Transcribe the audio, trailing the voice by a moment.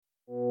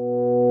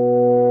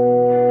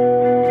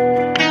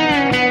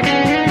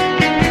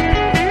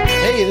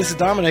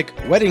Dominic,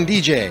 wedding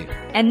DJ.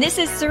 And this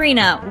is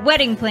Serena,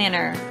 wedding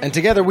planner. And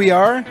together we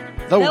are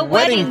the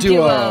Wedding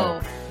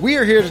Duo. We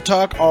are here to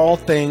talk all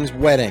things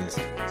weddings.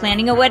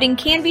 Planning a wedding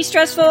can be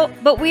stressful,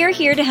 but we are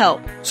here to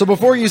help. So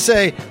before you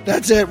say,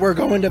 that's it, we're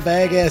going to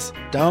Vegas,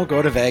 don't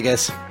go to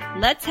Vegas.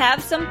 Let's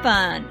have some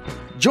fun.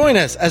 Join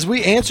us as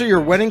we answer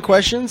your wedding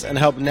questions and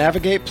help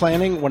navigate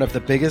planning one of the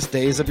biggest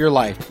days of your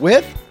life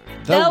with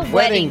the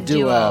Wedding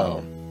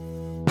Duo.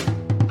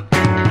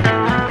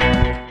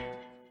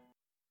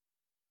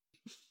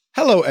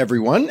 Hello,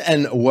 everyone,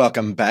 and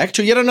welcome back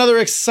to yet another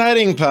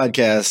exciting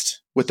podcast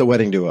with the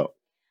Wedding Duo.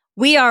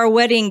 We are a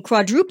wedding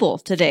quadruple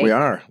today. We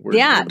are.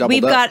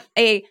 We've got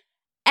a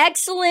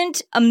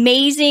excellent,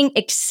 amazing,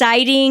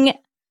 exciting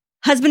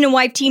husband and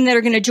wife team that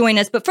are going to join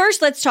us. But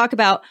first, let's talk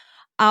about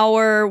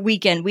our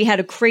weekend. We had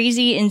a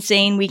crazy,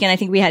 insane weekend. I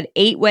think we had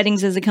 8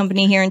 weddings as a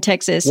company here in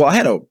Texas. Well, I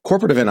had a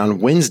corporate event on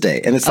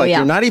Wednesday, and it's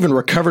you're not even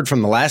recovered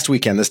from the last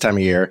weekend this time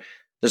of year.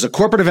 There's a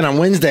corporate event on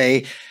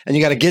Wednesday, and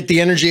you got to get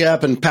the energy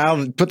up and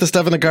put the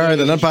stuff in the car,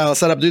 and then unpile,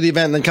 set up, do the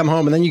event, and then come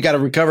home, and then you got to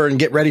recover and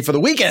get ready for the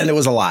weekend. It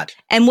was a lot.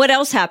 And what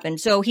else happened?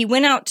 So he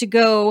went out to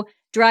go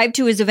drive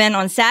to his event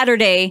on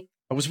Saturday.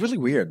 It was really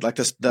weird. Like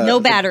this,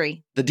 no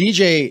battery. The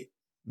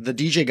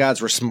DJ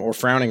gods were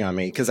frowning on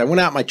me because I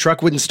went out, my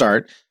truck wouldn't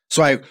start,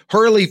 so I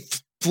hurriedly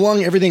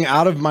flung everything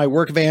out of my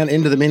work van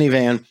into the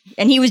minivan.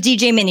 And he was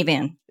DJ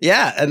minivan.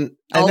 Yeah, and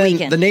then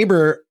weekend. The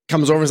neighbor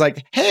comes over and is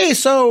like, hey,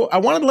 so I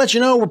wanted to let you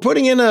know we're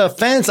putting in a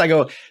fence. I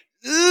go,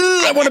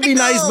 I want to be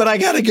nice, but I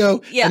got to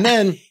go. Yeah. And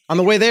then on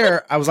the way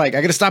there, I was like, I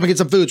got to stop and get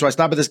some food. So I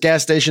stopped at this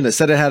gas station that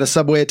said it had a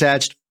Subway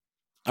attached.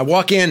 I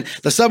walk in,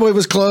 the Subway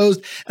was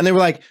closed, and they were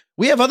like,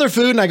 we have other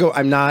food. And I go,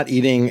 I'm not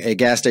eating a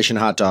gas station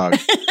hot dog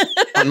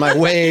on my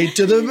way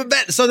to the event.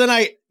 So then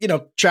I,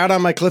 chow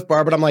down my Cliff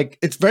Bar, but I'm like,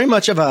 it's very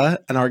much of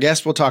and our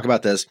guests will talk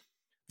about this,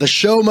 the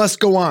show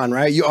must go on,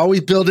 right? You always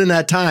build in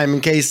that time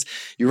in case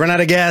you run out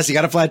of gas, you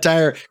got a flat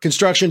tire,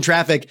 construction,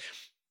 traffic.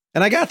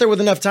 And I got there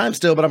with enough time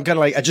still, but I'm kind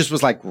of like, I just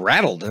was like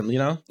rattled,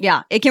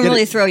 Yeah, it can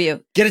really throw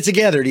you. Get it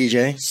together,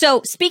 DJ.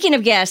 So speaking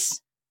of guests,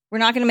 we're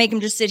not going to make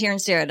them just sit here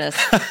and stare at us.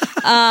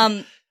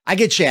 I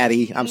get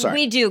chatty. I'm sorry.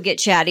 We do get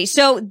chatty.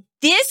 So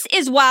this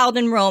is Wild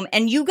in Rome.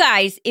 And you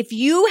guys, if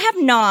you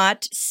have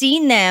not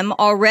seen them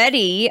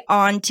already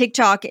on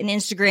TikTok and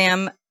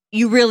Instagram,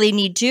 you really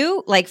need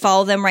to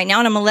follow them right now.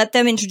 And I'm going to let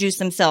them introduce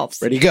themselves.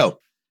 Ready to go.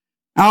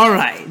 All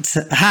right.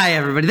 Hi,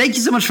 everybody. Thank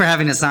you so much for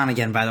having us on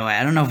again, by the way.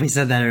 I don't know if we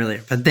said that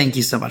earlier, but thank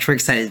you so much. We're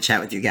excited to chat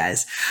with you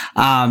guys.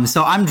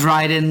 So I'm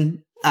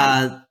Dryden.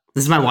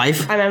 This is my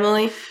wife. I'm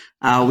Emily.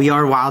 We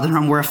are Wild in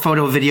Rome. We're a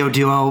photo video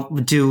duo. We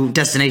do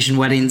destination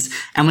weddings.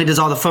 Emily does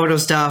all the photo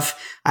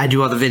stuff. I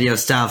do all the video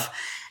stuff.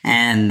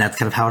 And that's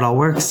kind of how it all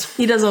works.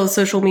 He does all the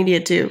social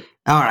media too.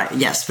 All right.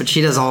 Yes. But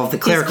she does all of the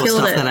clerical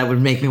stuff that I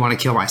would make me want to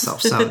kill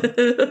myself. So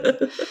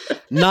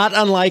not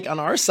unlike on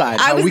our side.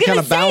 We kind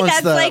of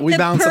balance we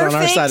balance it on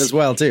our side as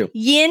well too.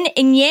 Yin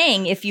and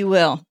yang, if you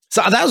will.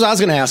 So that was what I was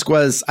going to ask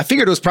I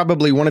figured it was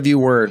probably one of you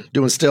were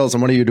doing stills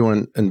and one of you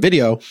doing in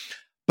video,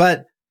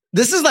 but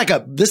this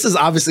is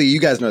obviously, you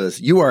guys know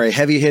this. You are a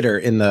heavy hitter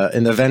in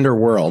the vendor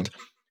world,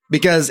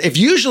 because if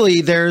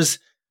usually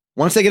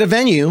once they get a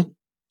venue,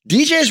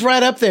 DJ's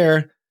right up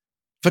there.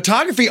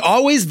 Photography,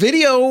 always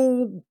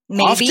video,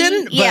 maybe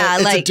often,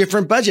 but it's a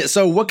different budget.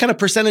 So what kind of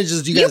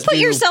percentages do you guys do? You put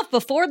yourself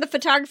before the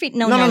photography?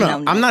 No.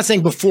 I'm not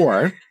saying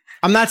before.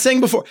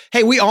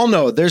 Hey, we all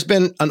know there's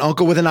been an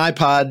uncle with an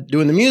iPod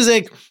doing the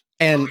music,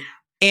 and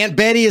Aunt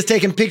Betty is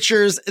taking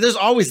pictures. There's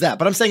always that.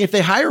 But I'm saying if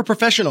they hire a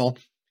professional,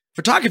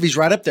 photography's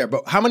right up there.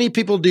 But how many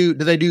people can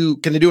they do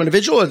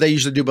individual, or do they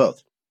usually do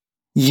both?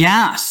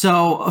 Yeah.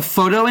 So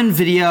photo and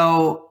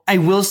video, I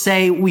will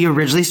say we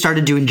originally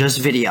started doing just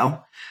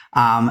video.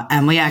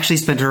 Emily actually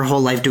spent her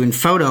whole life doing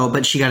photo,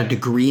 but she got a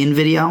degree in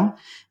video.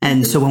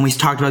 And so when we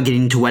talked about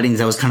getting into weddings,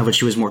 that was kind of what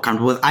she was more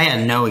comfortable with. I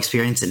had no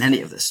experience in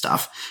any of this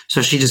stuff.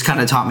 So she just kind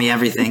of taught me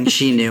everything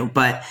she knew.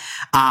 But,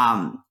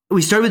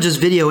 we started with just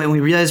video, and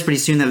we realized pretty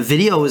soon that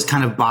video was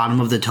kind of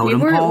bottom of the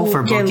totem pole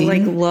for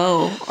booking.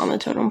 Low on the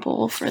totem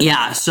pole for that.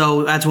 Yeah.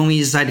 So that's when we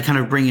decided to kind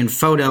of bring in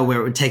photo,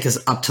 where it would take us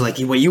up to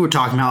what you were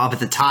talking about, up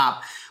at the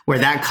top, where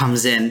that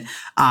comes in.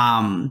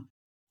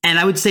 And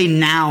I would say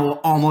now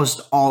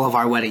almost all of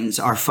our weddings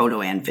are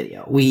photo and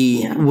video.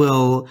 We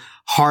will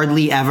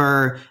hardly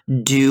ever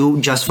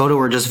do just photo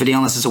or just video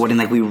unless it's a wedding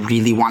we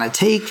really want to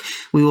take.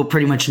 We will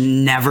pretty much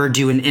never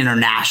do an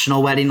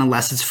international wedding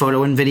unless it's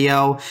photo and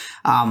video.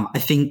 I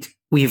think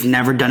we've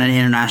never done an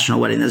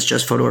international wedding that's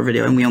just photo or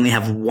video, and we only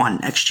have one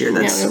next year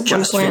that's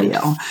just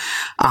video.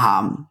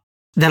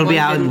 That'll be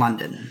out in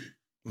London.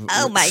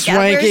 Oh my God,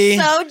 we're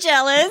so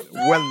jealous.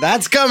 Well,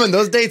 that's coming.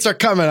 Those dates are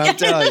coming. I'm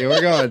telling you,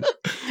 we're going.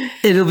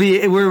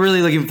 We're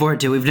really looking forward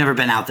to it. We've never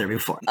been out there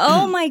before.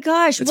 Oh my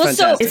gosh.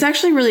 So it's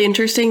actually really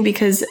interesting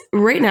because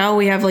right now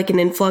we have an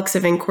influx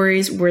of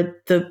inquiries where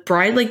the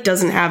bride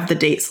doesn't have the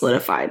date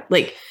solidified.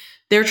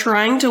 They're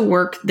trying to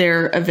work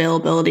their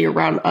availability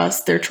around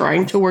us. They're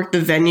trying to work the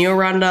venue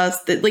around us.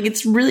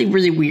 It's really,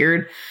 really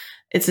weird.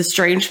 It's a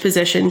strange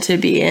position to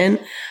be in.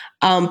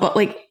 But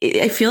like,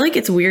 I feel like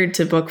it's weird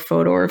to book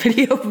photo or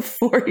video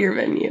before your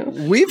venue.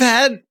 We've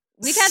had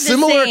the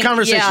similar same,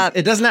 conversations. yeah.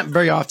 It doesn't happen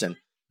very often,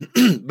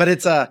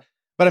 but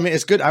but I mean,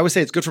 it's good. I would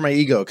say it's good for my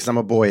ego because I'm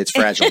a boy. It's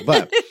fragile,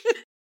 but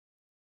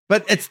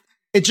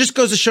it just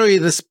goes to show you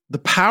the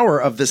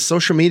power of this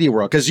social media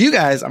world. Because you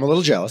guys, I'm a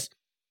little jealous.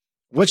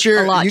 You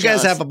jealous.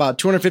 guys have about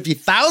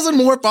 250,000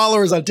 more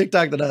followers on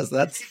TikTok than us.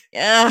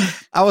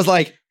 I was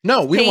like,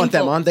 no, we don't want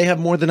them on. They have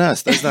more than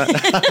us. That's not.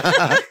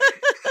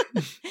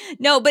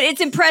 No, but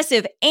it's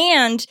impressive.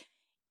 And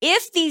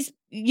if these,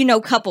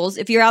 couples,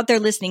 if you're out there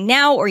listening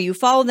now, or you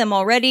follow them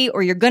already,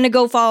 or you're going to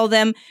go follow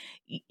them,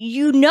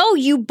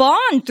 you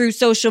bond through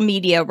social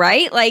media,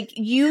 right? Like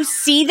you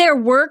see their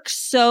work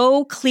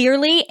so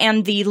clearly,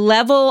 and the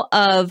level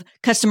of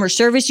customer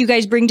service you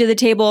guys bring to the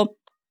table.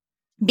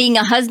 Being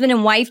a husband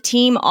and wife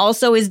team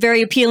also is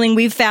very appealing.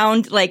 We've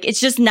found like it's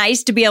just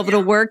nice to be able to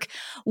work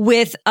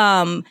with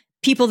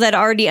people that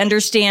already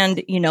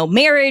understand,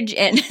 marriage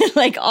and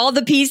like all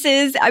the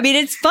pieces. I mean,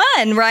 it's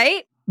fun,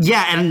 right?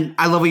 Yeah, and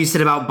I love what you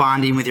said about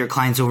bonding with your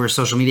clients over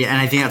social media, and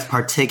I think that's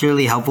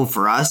particularly helpful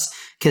for us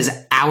because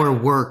our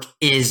work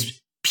is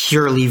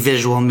purely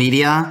visual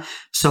media.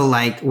 So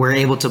like we're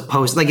able to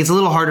post, like it's a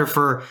little harder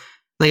for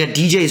like a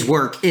DJ's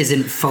work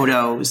isn't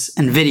photos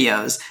and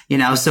videos,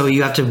 so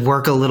you have to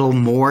work a little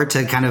more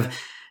to kind of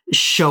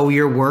show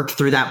your work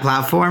through that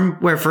platform,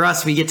 where for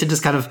us, we get to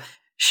just kind of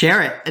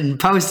share it and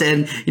post it.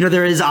 And,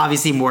 there is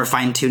obviously more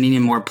fine tuning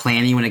and more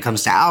planning when it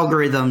comes to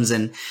algorithms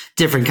and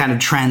different kind of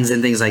trends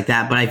and things like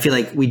that. But I feel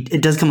like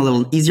it does come a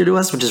little easier to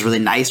us, which is really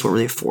nice. We're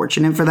really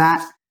fortunate for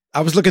that.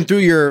 I was looking through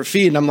your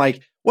feed and I'm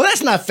like, well,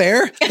 that's not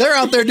fair. They're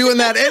out there doing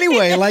that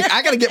anyway. Like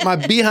I got to get my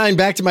behind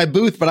back to my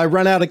booth, but I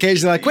run out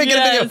occasionally like, quick, get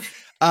a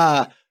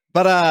video.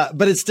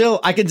 But it's still,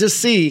 I can just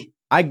see,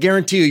 I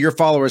guarantee you, your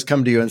followers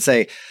come to you and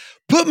say,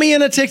 put me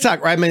in a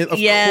TikTok, right? I mean,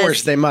 of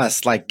course they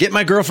must. Like, get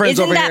my girlfriends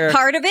over here. Isn't that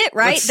part of it,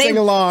 right? Let's sing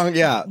along,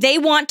 yeah. They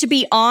want to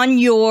be on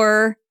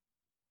your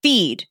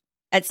feed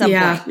at some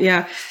point.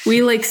 Yeah.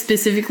 We like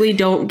specifically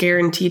don't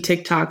guarantee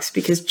TikToks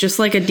because just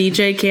like a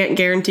DJ can't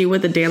guarantee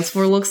what the dance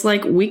floor looks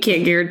like, we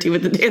can't guarantee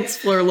what the dance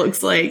floor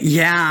looks like.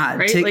 Yeah.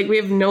 Right? Like we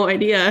have no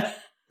idea.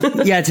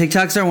 Yeah,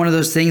 TikToks are one of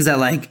those things that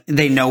like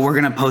they know we're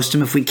going to post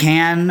them if we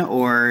can,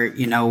 or,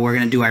 we're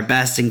going to do our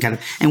best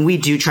and we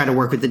do try to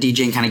work with the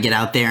DJ and kind of get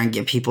out there and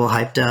get people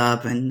hyped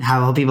up and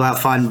help people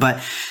have fun.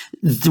 But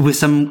with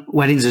some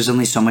weddings, there's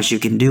only so much you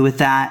can do with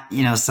that.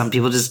 Some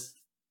people just,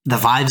 the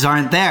vibes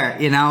aren't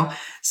there,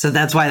 So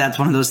that's why that's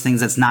one of those things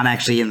that's not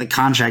actually in the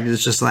contract.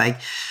 It's just like,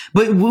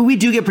 but we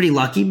do get pretty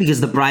lucky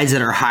because the brides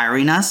that are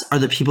hiring us are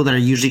the people that are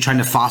usually trying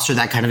to foster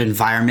that kind of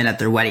environment at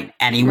their wedding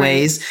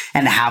anyways, right,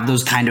 and have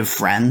those kind of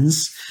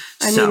friends.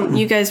 I mean,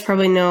 you guys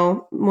probably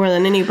know more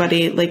than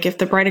anybody, like if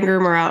the bride and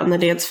groom are out on the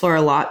dance floor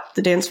a lot,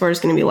 the dance floor is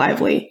going to be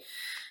lively.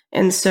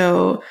 And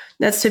so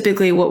that's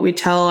typically what we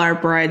tell our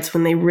brides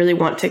when they really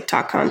want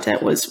TikTok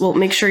content was, well,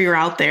 make sure you're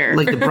out there.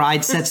 Like the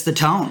bride sets the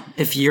tone.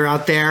 If you're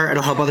out there,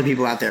 it'll help other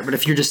people out there. But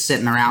if you're just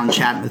sitting around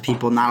chatting with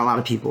people, not a lot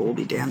of people will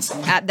be dancing.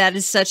 That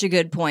is such a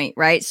good point,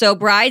 right? So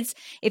brides,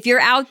 if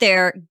you're out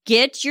there,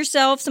 get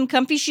yourself some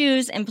comfy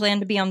shoes and plan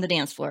to be on the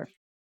dance floor.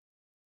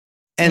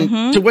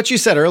 And to what you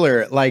said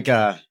earlier, like,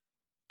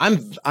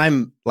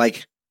 I'm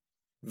like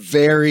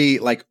very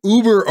like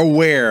uber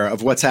aware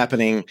of what's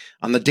happening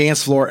on the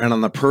dance floor and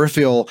on the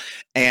peripheral.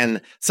 And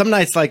some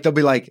nights, like they'll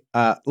be like,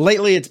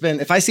 lately it's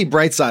been, if I see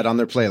Brightside on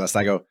their playlist,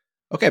 I go,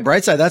 okay,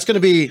 Brightside, that's going to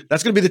be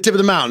the tip of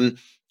the mountain.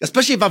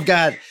 Especially if I'm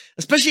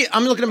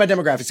looking at my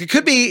demographics. It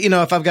could be,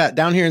 if I've got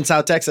down here in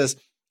South Texas,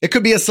 it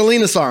could be a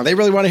Selena song. They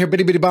really want to hear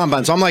Bitty Bitty Bom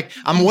Bom. So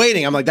I'm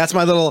waiting. I'm like, that's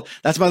my little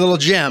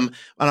gem.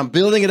 And I'm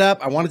building it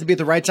up. I want it to be at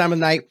the right time of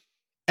night.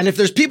 And if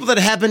there's people that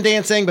have been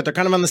dancing, but they're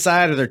kind of on the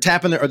side or they're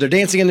tapping or they're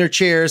dancing in their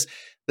chairs,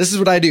 this is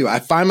what I do. I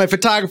find my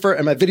photographer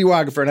and my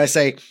videographer and I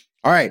say,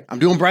 all right, I'm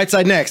doing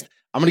Brightside next.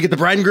 I'm going to get the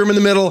bride and groom in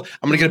the middle.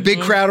 I'm going to get a big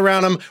crowd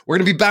around them. We're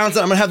going to be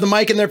bouncing. I'm going to have the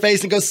mic in their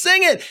face and go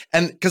sing it.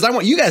 And because I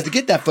want you guys to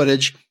get that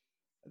footage.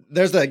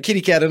 There's the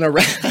kitty cat in a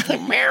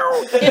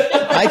meow.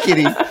 Hi,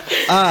 kitty.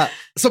 But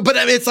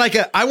it's like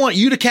I want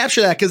you to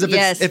capture that because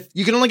if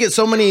you can only get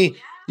so many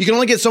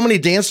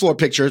dance floor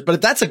pictures, but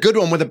if that's a good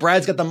one where the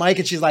bride's got the mic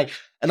and she's like,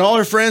 and all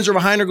her friends are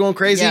behind her going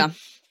crazy. Yeah.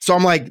 So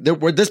I'm like,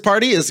 this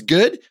party is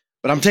good,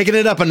 but I'm taking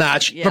it up a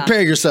notch. Yeah.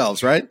 Prepare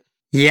yourselves, right?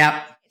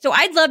 Yeah. So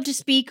I'd love to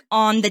speak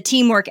on the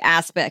teamwork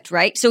aspect,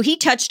 right? So he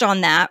touched on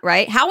that,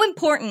 right? How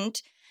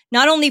important,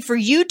 not only for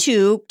you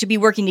two to be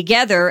working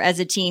together as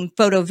a team,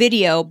 photo,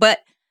 video, but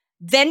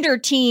vendor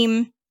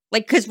team,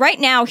 like, because right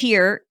now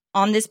here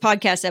on this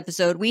podcast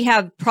episode, we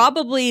have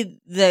probably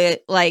the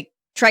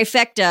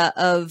trifecta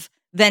of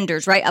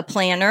vendors, right? A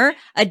planner,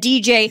 a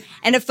DJ,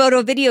 and a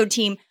photo video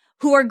team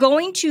who are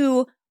going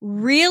to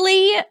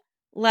really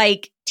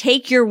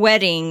take your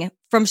wedding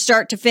from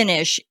start to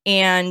finish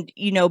and,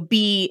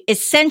 be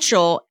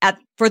essential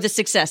for the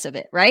success of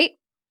it, right?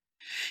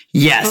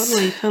 Yes.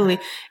 Totally.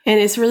 And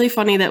it's really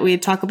funny that we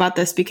talk about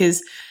this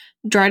because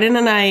Dryden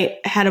and I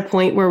had a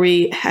point where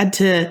we had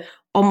to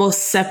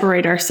almost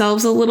separate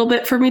ourselves a little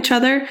bit from each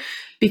other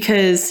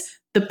because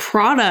the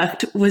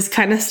product was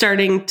kind of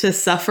starting to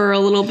suffer a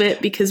little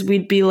bit because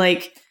we'd be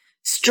like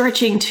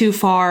stretching too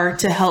far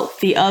to help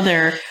the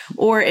other.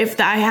 Or if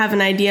I have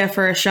an idea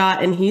for a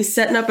shot and he's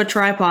setting up a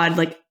tripod,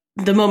 like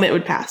the moment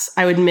would pass.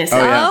 I would miss it.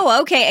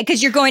 Oh, okay.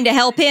 Because you're going to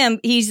help him.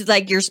 He's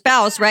like your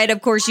spouse, right?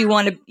 Of course you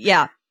want to,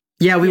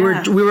 Yeah, we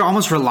were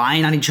almost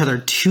relying on each other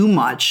too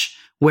much,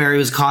 where it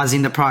was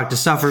causing the product to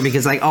suffer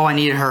because like, oh, I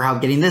needed her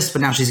help getting this,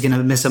 but now she's going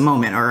to miss a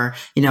moment, or,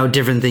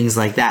 different things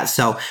like that.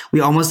 So we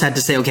almost had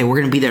to say, okay, we're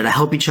going to be there to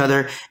help each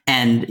other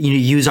and,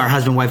 use our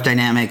husband-wife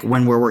dynamic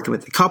when we're working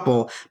with the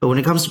couple. But when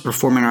it comes to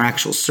performing our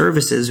actual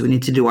services, we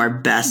need to do our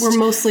best. We're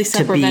mostly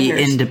separate to be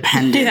vendors.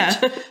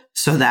 independent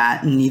so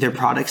that neither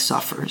product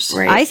suffers.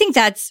 Right. I think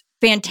that's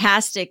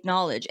fantastic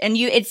knowledge. And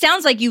it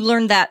sounds like you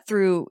learned that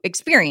through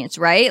experience,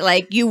 right?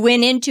 Like you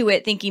went into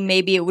it thinking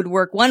maybe it would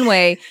work one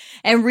way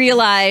and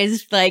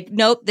realized like,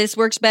 nope, this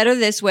works better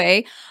this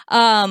way.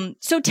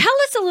 So tell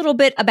us a little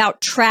bit about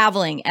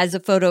traveling as a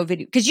photo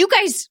video, because you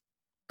guys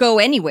go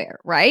anywhere,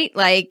 right?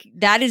 Like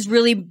that is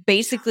really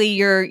basically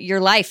your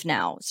life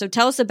now. So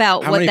tell us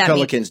about How what many that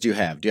Pelicans means. do you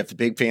have? Do you have the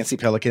big fancy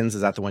Pelicans?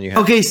 Is that the one you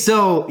have? Okay,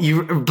 so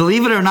you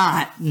believe it or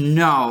not,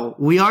 no,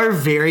 we are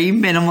very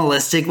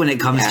minimalistic when it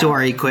comes to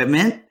our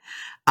equipment.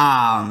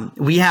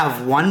 We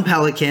have one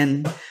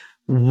Pelican,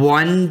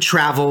 one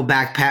travel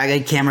backpack, a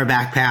camera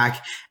backpack,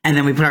 and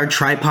then we put our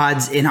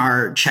tripods in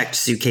our checked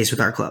suitcase with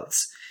our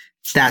clothes.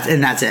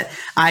 That's it.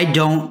 I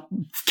don't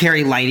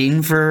carry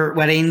lighting for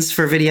weddings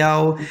for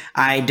video.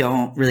 I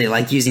don't really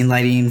like using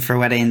lighting for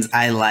weddings.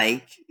 I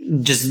like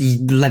just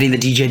letting the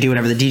DJ do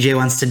whatever the DJ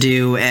wants to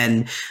do,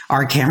 and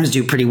our cameras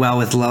do pretty well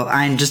with low.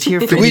 I'm just here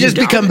for. Did we just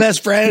become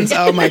best friends?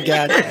 Oh my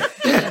god!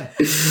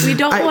 We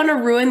don't want to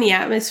ruin the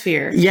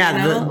atmosphere.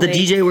 Yeah, the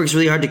DJ works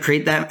really hard to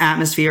create that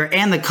atmosphere,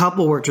 and the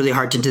couple worked really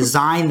hard to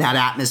design that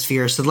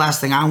atmosphere. So the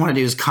last thing I want to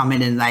do is come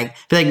in and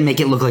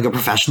make it look like a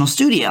professional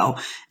studio,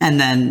 and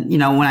then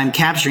when I'm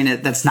capturing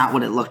it, that's not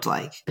what it looked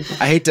like.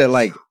 I hate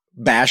to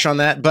bash on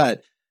that,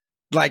 but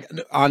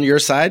on your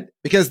side,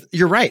 because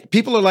you're right.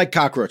 People are like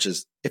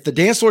cockroaches. If the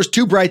dance floor is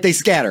too bright, they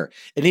scatter.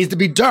 It needs to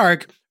be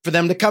dark for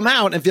them to come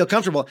out and feel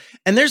comfortable.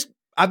 And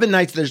I've been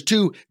nights, there's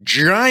two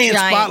giant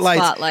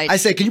spotlights. I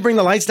say, can you bring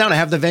the lights down? I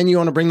have the venue, I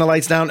want to bring the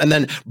lights down. And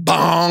then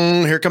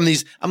bong, here come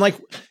these. I'm like,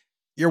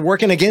 you're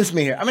working against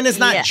me here. I mean, it's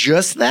not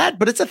just that,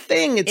 but it's a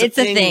thing. It's a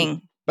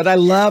thing. But I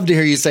love to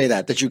hear you say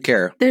that you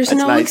care. There's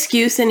no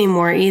excuse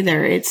anymore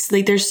either. It's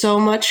like there's so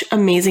much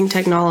amazing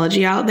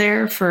technology out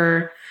there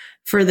for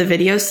the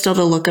videos still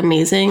to look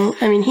amazing.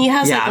 I mean, he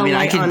has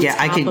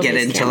I could get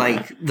into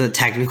the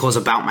technicals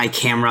about my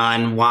camera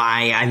and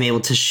why I'm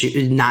able to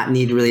shoot, not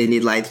need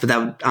lights, but that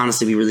would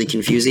honestly be really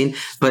confusing.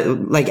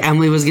 But like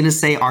Emily was going to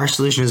say, our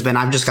solution has been,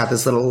 I've just got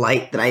this little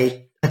light that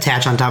I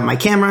attach on top of my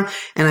camera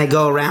and I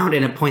go around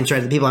and it points right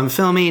at the people I'm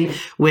filming,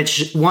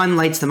 which one,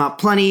 lights them up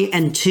plenty,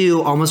 and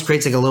two, almost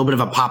creates like a little bit of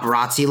a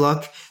paparazzi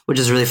look, which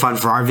is really fun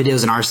for our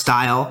videos and our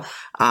style.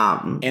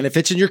 And it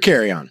fits in your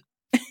carry-on.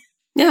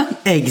 Yeah,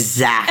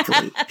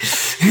 exactly.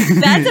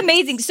 That's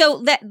amazing.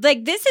 So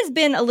this has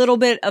been a little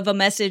bit of a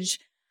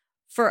message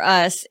for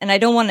us, and I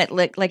don't want to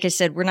like I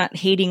said, we're not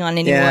hating on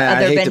any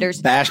other vendors.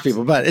 To bash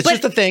people, but it's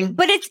just a thing.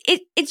 But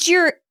it's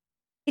your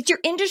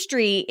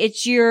industry,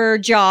 it's your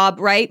job,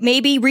 right?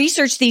 Maybe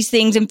research these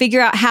things and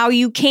figure out how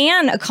you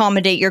can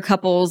accommodate your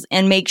couples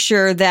and make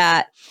sure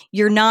that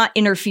you're not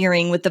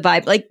interfering with the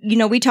vibe. Like,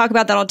 we talk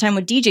about that all the time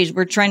with DJs.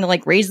 We're trying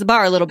to raise the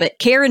bar a little bit.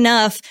 Care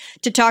enough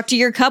to talk to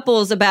your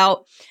couples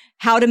about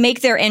how to make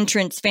their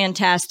entrance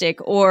fantastic,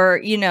 or,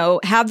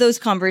 have those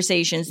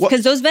conversations,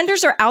 because those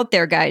vendors are out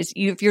there, guys.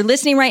 If you're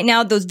listening right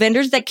now, those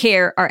vendors that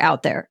care are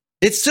out there.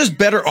 It's just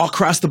better all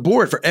across the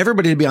board for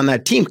everybody to be on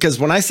that team. Because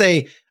when I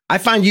say, I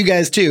find you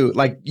guys too,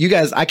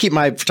 I keep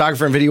my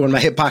photographer and video in my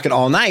hip pocket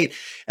all night.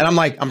 And I'm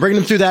like, I'm bringing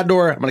them through that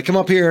door. I'm going to come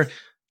up here.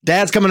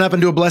 Dad's coming up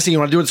and do a blessing. You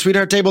want to do it at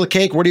sweetheart table, the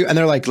cake? Where do you? And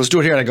they're like, let's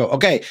do it here. And I go,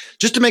 okay,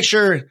 just to make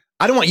sure.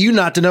 I don't want you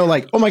not to know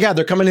oh my God,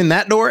 they're coming in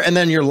that door. And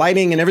then your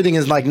lighting and everything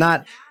is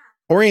not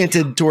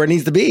oriented to where it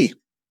needs to be.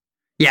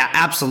 Yeah,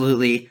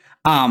 absolutely.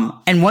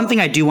 And one thing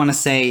I do want to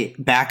say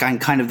back on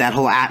kind of that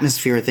whole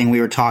atmosphere thing we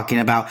were talking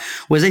about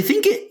was, I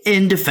think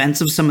in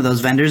defense of some of those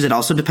vendors, it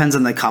also depends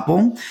on the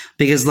couple,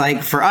 because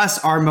for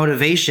us, our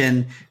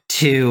motivation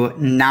to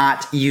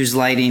not use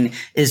lighting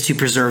is to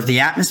preserve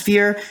the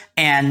atmosphere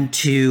and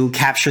to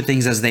capture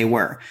things as they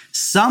were.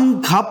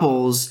 Some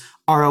couples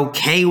are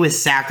okay with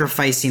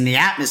sacrificing the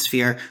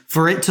atmosphere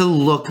for it to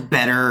look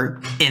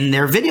better in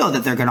their video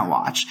that they're going to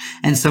watch.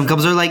 And some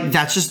couples are like,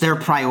 that's just their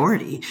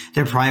priority.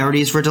 Their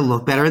priority is for it to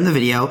look better in the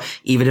video,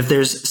 even if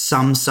there's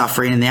some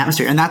suffering in the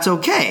atmosphere. And that's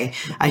okay.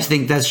 I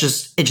think it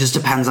just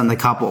depends on the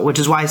couple, which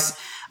is why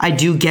I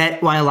do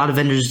get why a lot of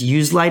vendors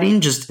use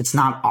lighting, just it's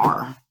not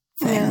our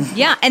thing.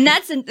 Yeah. And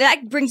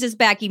that brings us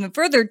back even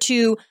further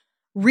to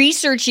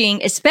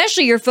researching,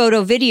 especially your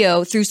photo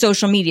video through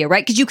social media,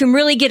 right? Because you can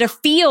really get a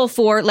feel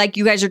for, like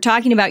you guys are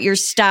talking about, your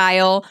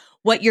style,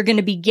 what you're going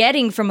to be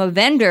getting from a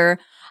vendor.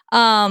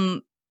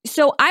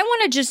 So I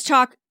want to just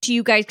talk to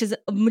you guys, because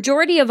a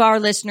majority of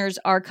our listeners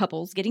are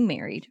couples getting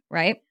married,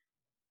 right?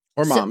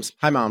 Or moms.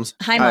 Hi, moms.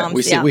 Hi, moms.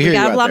 We hear we you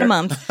got out a lot there. of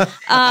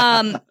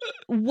moms.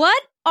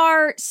 What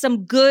are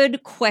some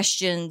good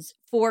questions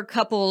for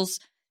couples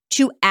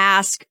to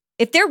ask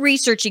if they're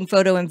researching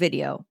photo and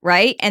video,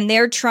 right? And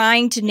they're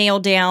trying to nail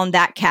down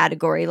that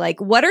category. Like,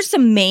 what are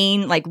some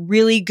main, like,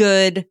 really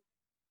good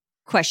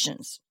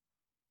questions?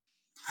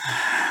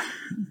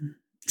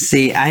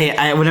 See,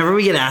 I whenever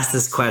we get asked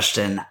this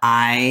question,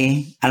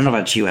 I don't know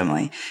about you,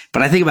 Emily,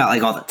 but I think about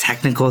like all the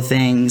technical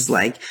things,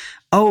 like,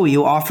 oh,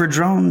 you offer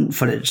drone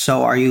footage.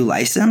 So are you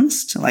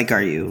licensed? Like,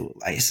 are you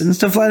licensed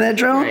to fly that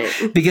drone?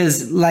 Right.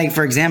 Because, like,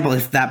 for example,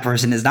 if that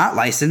person is not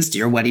licensed,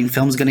 your wedding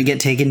film is going to get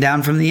taken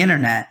down from the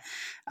internet.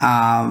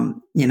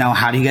 You know,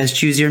 how do you guys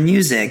choose your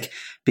music?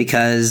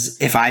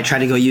 Because if I try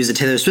to go use a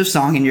Taylor Swift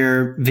song in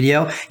your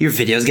video is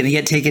going to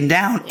get taken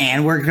down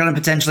and we're going to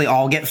potentially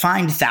all get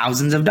fined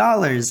thousands of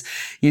dollars,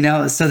 you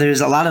know? So there's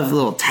a lot of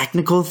little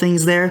technical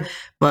things there,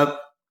 but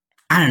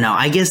I don't know.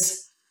 I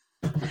guess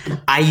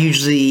I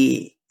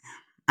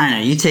don't know,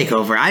 you take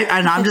over.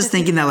 I'm just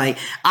thinking that like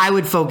I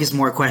would focus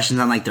more questions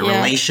on like the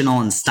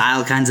relational and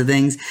style kinds of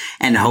things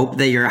and hope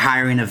that you're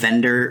hiring a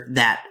vendor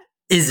that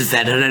is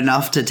vetted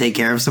enough to take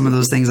care of some of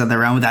those things on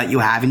their own without you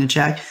having to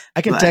check.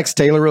 I can text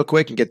Taylor real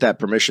quick and get that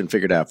permission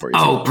figured out for you.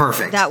 Oh,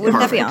 perfect.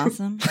 That'd be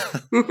awesome.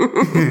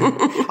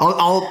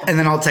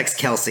 I'll text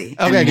Kelsey.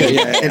 Okay, good.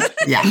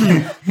 Yeah.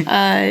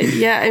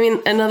 Yeah, I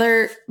mean,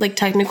 another like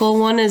technical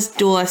one is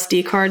dual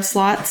SD card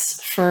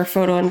slots for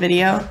photo and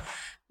video.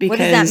 What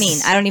does that mean?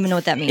 I don't even know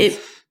what that means.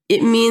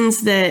 It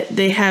means that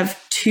they have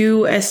 2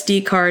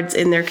 SD cards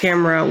in their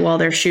camera while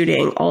they're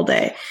shooting all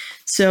day.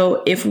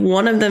 So if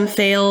one of them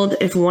failed,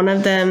 if one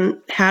of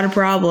them had a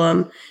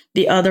problem,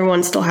 the other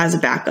one still has a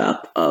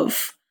backup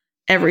of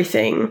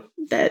everything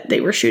that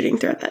they were shooting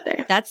throughout that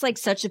day. That's like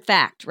such a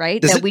fact,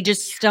 right? We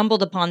just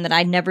stumbled upon that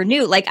I never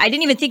knew. Like, I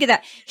didn't even think of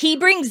that. He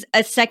brings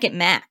a second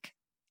Mac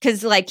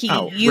because like he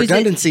uses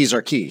redundancies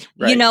are key,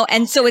 right? You know,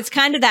 and so it's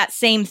kind of that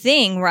same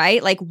thing,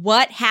 right? Like,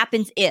 what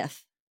happens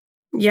if?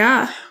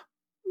 Yeah.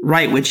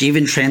 Right, which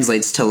even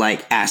translates to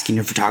like asking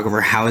your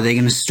photographer, how are they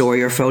going to store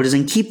your photos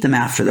and keep them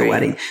after the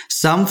wedding?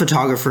 Some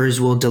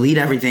photographers will delete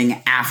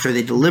everything after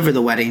they deliver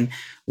the wedding.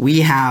 We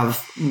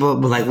have,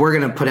 like, we're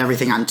going to put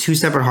everything on 2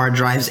 separate hard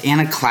drives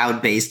and a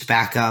cloud-based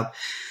backup,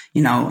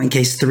 you know, in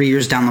case 3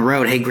 years down the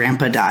road, hey,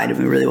 grandpa died and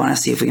we really want to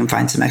see if we can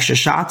find some extra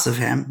shots of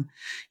him.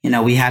 You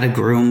know, we had a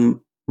bride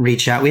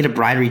reach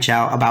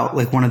out about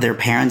like one of their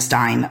parents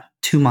dying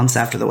 2 months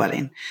after the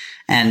wedding,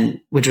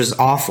 and which was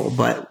awful,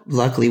 but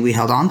luckily we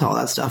held on to all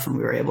that stuff and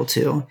we were able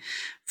to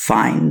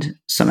find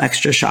some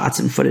extra shots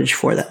and footage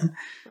for them.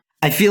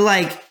 I feel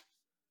like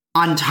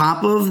on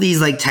top of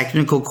these like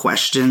technical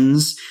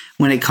questions,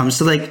 when it comes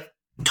to like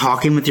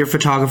talking with your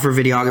photographer,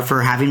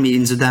 videographer, having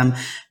meetings with them,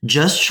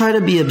 just try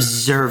to be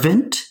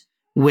observant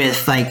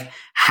with like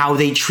how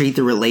they treat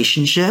the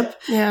relationship.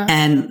 Yeah.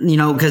 And, you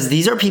know, because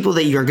these are people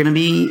that you're going to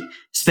be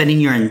spending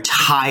your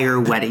entire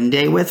wedding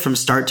day with from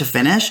start to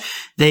finish.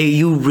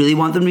 You really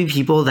want them to be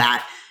people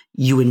that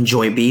you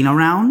enjoy being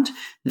around,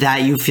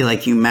 that you feel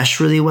like you mesh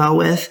really well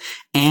with,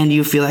 and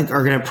you feel like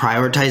are going to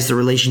prioritize the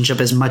relationship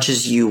as much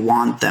as you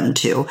want them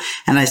to.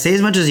 And I say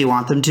as much as you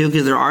want them to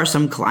because there are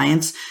some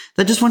clients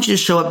that just want you to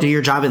show up, do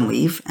your job, and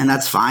leave. And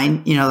that's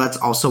fine. You know, that's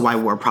also why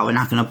we're probably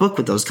not going to book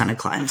with those kind of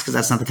clients because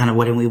that's not the kind of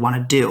wedding we want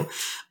to do.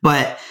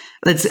 But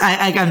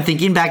I'm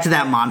thinking back to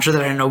that mantra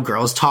that I know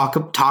girls talk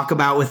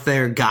about with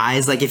their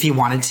guys. Like if he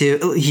wanted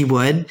to, he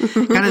would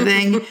kind of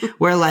thing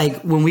where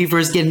like when we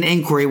first get an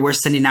inquiry, we're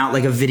sending out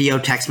like a video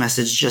text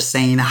message, just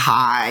saying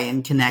hi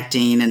and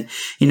connecting and,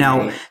 you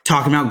know,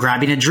 talking about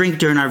grabbing a drink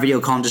during our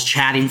video call and just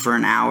chatting for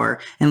an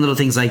hour and little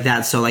things like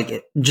that. So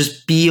like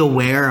just be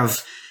aware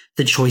of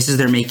the choices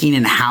they're making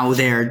and how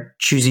they're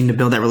choosing to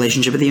build that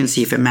relationship with you and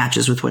see if it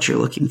matches with what you're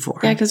looking for.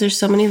 Yeah. Cause there's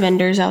so many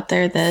vendors out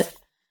there that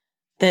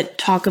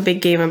talk a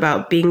big game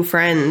about being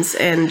friends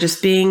and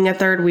just being a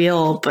third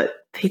wheel, but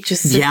they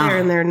just sit there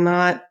and they're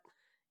not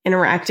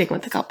interacting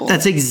with the couple.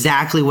 That's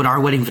exactly what our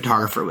wedding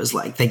photographer was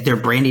like. Like their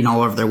branding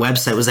all over their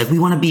website was like, we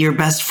want to be your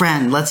best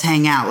friend. Let's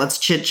hang out. Let's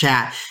chit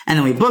chat. And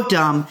then we booked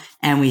them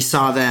and we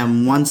saw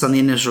them once on the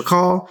initial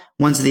call,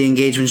 once at the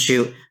engagement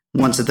shoot,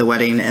 once at the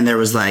wedding. And there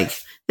was like,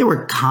 they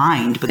were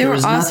kind, but there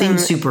was nothing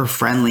super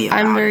friendly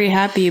about it. I'm very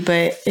happy,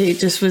 but it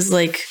just was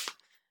like,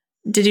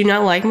 did you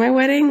not like my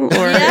wedding? Or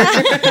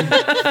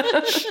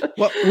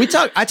well,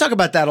 I talk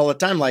about that all the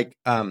time. Like,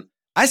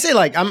 I say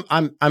like,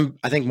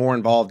 I think more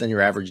involved than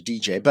your average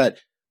DJ, but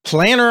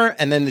planner.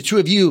 And then the two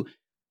of you,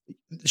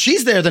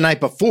 she's there the night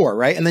before,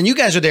 right? And then you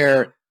guys are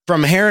there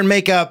from hair and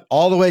makeup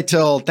all the way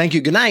till thank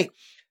you, good night.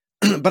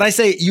 But I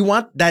say, you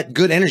want that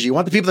good energy. You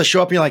want the people that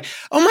show up and you're like,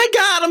 oh my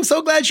God, I'm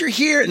so glad you're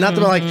here. Not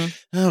them like,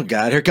 oh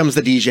God, here comes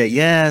the DJ.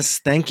 Yes,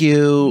 thank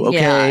you. Okay.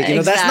 Yeah, you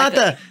know, that's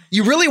not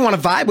you really want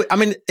to vibe with, I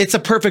mean, it's a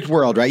perfect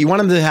world, right? You want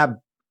them to have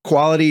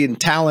quality and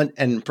talent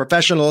and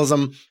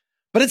professionalism,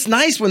 but it's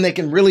nice when they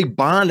can really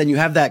bond and you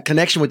have that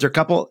connection with your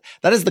couple.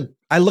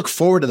 I look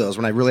forward to those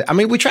when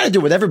we try to do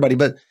it with everybody,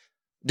 but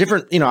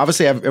different, you know,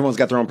 obviously everyone's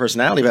got their own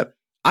personality, but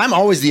I'm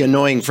always the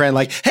annoying friend.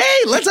 Like, hey,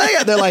 let's hang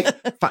out. They're like,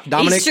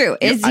 Dominic, It's true.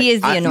 He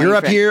is the annoying you're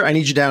up friend. here. I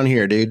need you down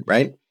here, dude.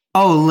 Right?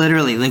 Oh,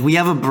 literally. Like we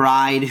have a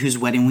bride whose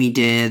wedding we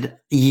did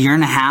a year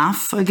and a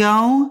half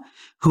ago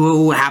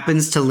who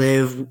happens to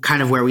live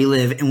kind of where we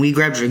live. And we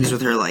grab drinks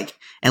with her like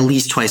at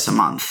least twice a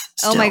month.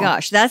 Oh my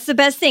gosh. That's the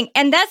best thing.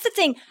 And that's the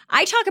thing.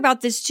 I talk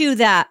about this too,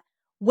 that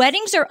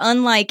weddings are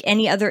unlike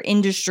any other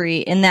industry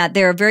in that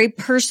they're a very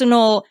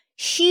personal,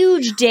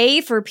 huge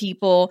day for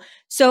people.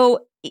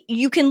 So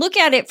you can look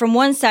at it from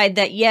one side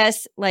that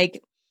yes,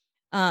 like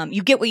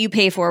you get what you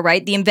pay for,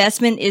 right? The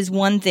investment is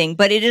one thing,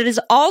 but it is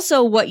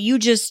also what you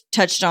just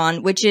touched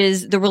on, which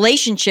is the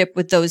relationship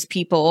with those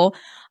people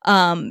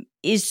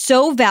is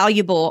so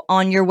valuable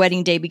on your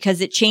wedding day because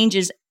it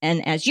changes.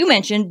 And as you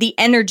mentioned, the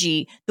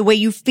energy, the way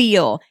you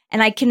feel.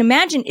 And I can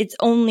imagine it's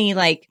only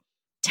like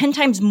 10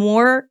 times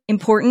more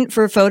important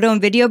for photo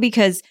and video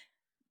because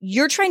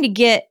you're trying to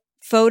get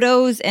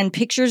photos and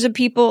pictures of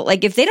people.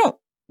 Like if they don't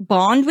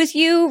bond with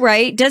you,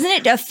 right? Doesn't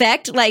it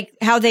affect like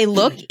how they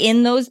look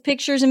in those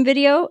pictures and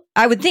video?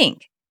 I would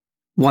think.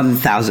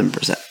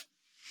 1,000%.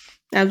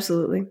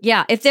 Absolutely.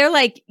 Yeah. If they're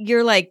like,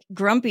 you're like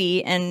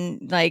grumpy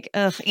and like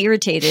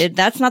irritated,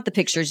 that's not the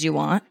pictures you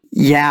want.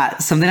 Yeah.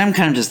 Something I'm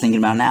kind of just thinking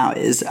about now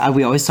is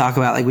we always talk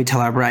about, like we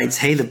tell our brides,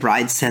 hey, the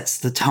bride sets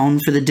the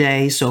tone for the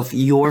day. So if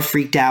you're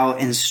freaked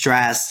out and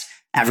stressed,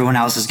 everyone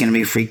else is going to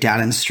be freaked out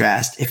and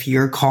stressed. If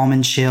you're calm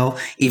and chill,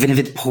 even if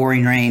it's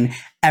pouring rain,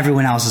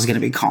 everyone else is going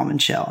to be calm and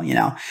chill, you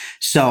know?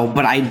 So,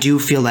 but I do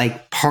feel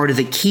like part of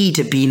the key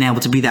to being able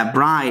to be that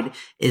bride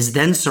is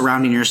then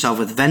surrounding yourself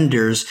with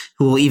vendors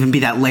who will even be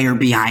that layer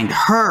behind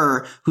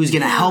her, who's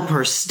going to help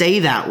her stay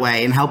that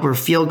way and help her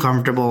feel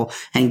comfortable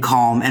and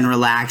calm and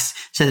relaxed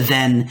to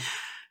then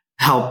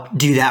help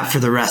do that for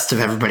the rest of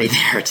everybody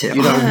there too.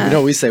 You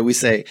know, we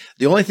say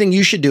the only thing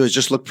you should do is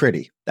just look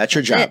pretty. That's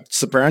your job.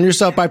 Surround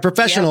yourself by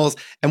professionals.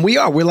 Yep. And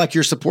we're like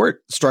your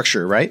support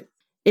structure, right?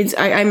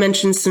 I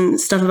mentioned some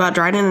stuff about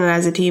Dryden and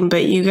as a team,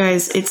 but you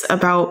guys, it's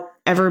about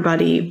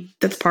everybody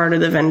that's part of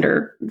the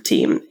vendor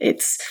team.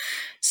 It's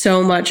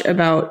so much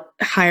about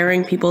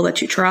hiring people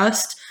that you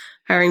trust,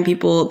 hiring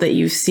people that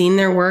you've seen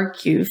their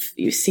work, you've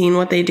seen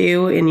what they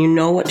do, and you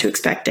know what to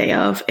expect day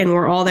of. And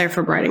we're all there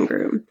for bride and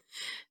groom.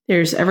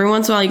 There's every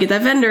once in a while you get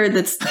that vendor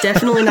that's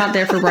definitely not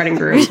there for bride and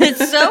groom.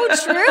 It's so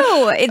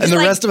true. It's and the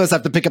rest of us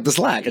have to pick up the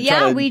slack. And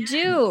yeah, we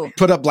do.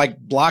 Put up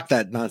block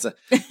that nonsense.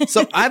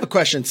 So I have a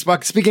question.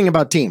 Speaking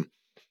about team,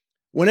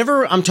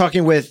 whenever I'm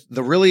talking with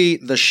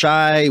the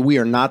shy, we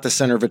are not the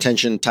center of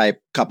attention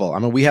type couple. I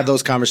mean, we have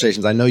those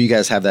conversations. I know you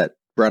guys have that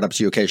brought up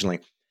to you occasionally.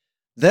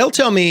 They'll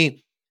tell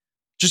me,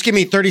 just give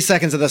me 30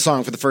 seconds of the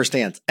song for the first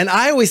dance. And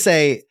I always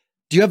say,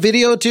 do you have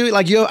video too?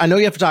 Like I know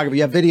you have photography,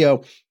 you have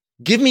video.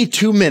 Give me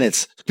 2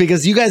 minutes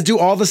because you guys do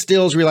all the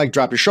stills where you like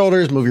drop your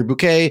shoulders, move your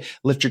bouquet,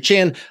 lift your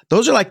chin.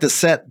 Those are like the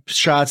set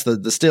shots,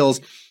 the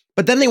stills.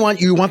 But then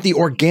you want the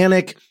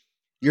organic,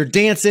 you're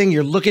dancing,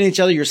 you're looking at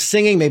each other, you're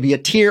singing, maybe a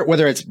tear,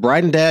 whether it's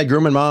bride and dad,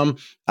 groom and mom,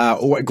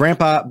 or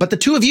grandpa. But the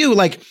two of you,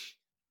 like,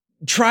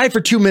 try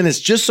for 2 minutes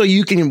just so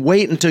you can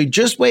wait until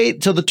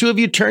the two of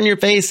you turn your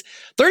face.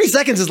 30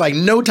 seconds is like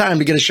no time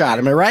to get a shot.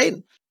 Am I right?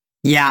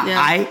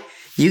 Yeah.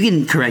 You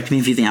can correct me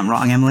if you think I'm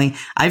wrong, Emily.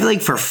 I feel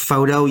like for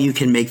photo, you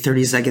can make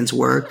 30 seconds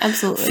work.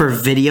 Absolutely. For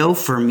video,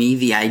 for me,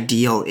 the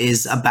ideal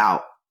is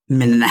about a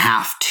minute and a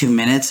half, 2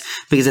 minutes,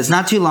 because it's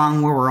not too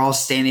long where we're all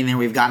standing there.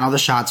 We've gotten all the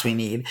shots we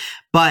need,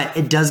 but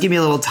it does give me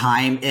a little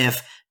time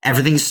if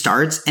everything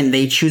starts and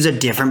they choose a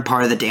different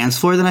part of the dance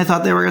floor than I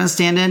thought they were going to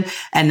stand in.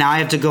 And now I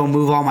have to go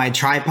move all my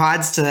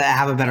tripods to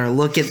have a better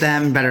look at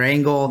them, better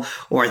angle,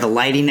 or the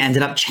lighting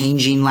ended up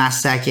changing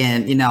last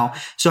second, you know?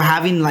 So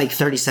having like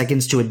 30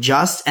 seconds to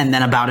adjust and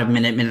then about a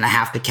minute and a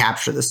half to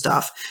capture the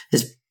stuff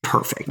is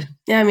perfect.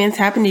 Yeah. I mean, it's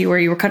happened to you where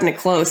you were cutting it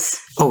close.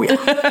 Oh yeah.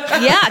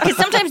 Yeah. Cause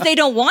sometimes they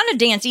don't want to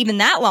dance even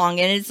that long.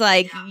 And it's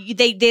like,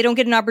 they don't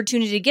get an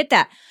opportunity to get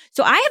that.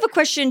 So I have a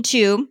question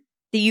too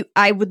that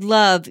I would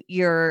love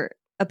your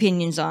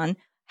opinions on.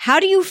 How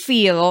do you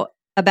feel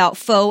about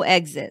faux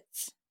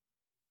exits?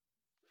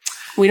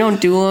 We don't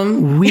do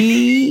them.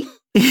 The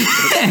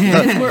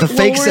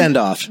fake send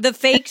off. The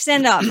fake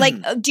send off. Like,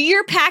 do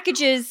your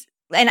packages,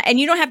 and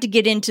you don't have to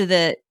get into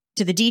the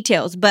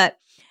details, but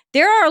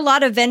there are a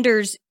lot of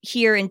vendors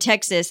here in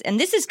Texas, and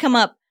this has come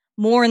up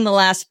more in the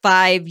last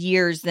 5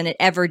 years than it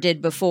ever did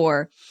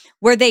before,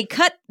 where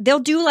they'll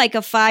do like a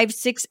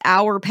 5-6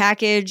 hour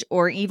package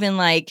or even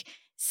like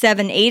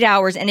 7-8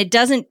 hours, and it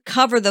doesn't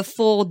cover the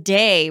full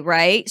day,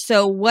 right?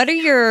 So what are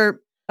your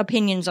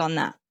opinions on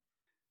that?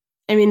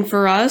 I mean,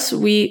 for us,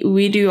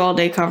 we do all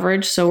day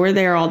coverage, so we're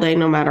there all day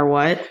no matter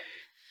what.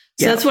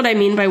 So that's what I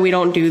mean by we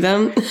don't do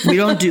them.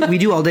 we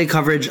do all day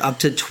coverage up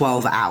to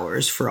 12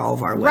 hours for all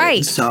of our weddings.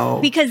 Right. So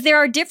because there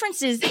are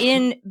differences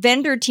in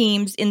vendor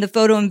teams in the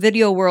photo and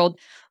video world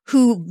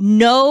who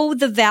know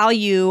the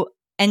value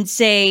and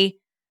say,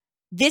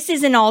 this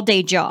is an all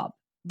day job.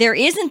 There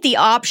isn't the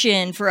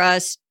option for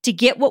us to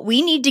get what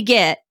we need to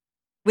get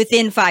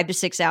within 5 to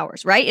 6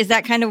 hours, right? Is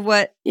that kind of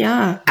what?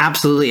 Yeah,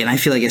 absolutely. And I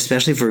feel like,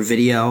 especially for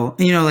video,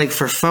 you know, like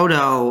for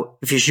photo,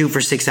 if you shoot for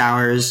 6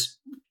 hours,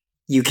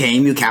 you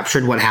came, you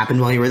captured what happened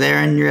while you were there,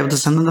 and you're able to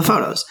send them the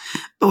photos.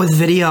 But with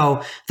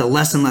video, the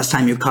less and less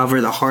time you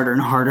cover, the harder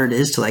and harder it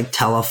is to like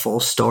tell a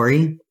full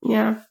story.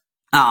 Yeah.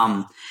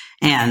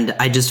 And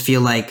I just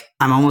feel like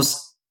I'm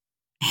almost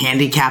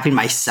handicapping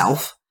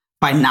myself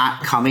by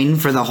not coming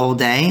for the whole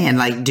day and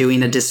like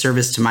doing a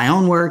disservice to my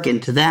own work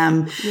and to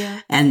them. Yeah.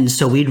 And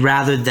so we'd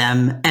rather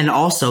them, and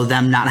also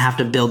them not have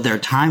to build their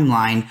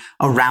timeline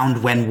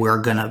around when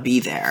we're going to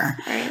be there.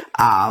 Right.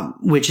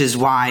 Which is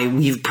why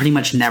we've pretty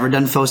much never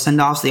done faux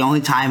send-offs. The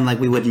only time like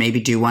we would maybe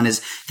do one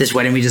is this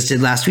wedding we just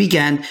did last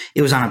weekend.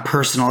 It was on a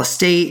personal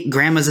estate,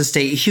 grandma's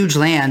estate, huge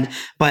land,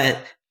 but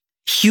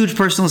huge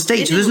personal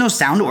estate. So there's no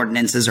sound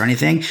ordinances or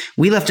anything.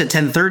 We left at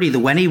 10:30. The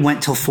wedding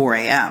went till 4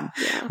 a.m.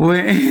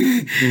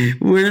 Yeah.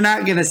 We're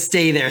not going to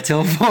stay there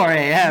till 4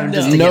 a.m.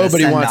 just to get a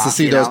Nobody wants to send-off,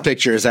 see you those know?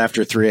 pictures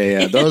after 3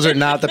 a.m. Those are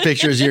not the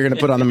pictures you're going to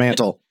put on the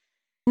mantle.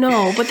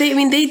 No, but they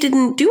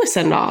didn't do a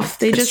send off.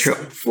 They That's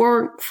just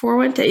true.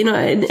 forewent it,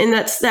 and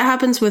that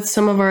happens with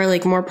some of our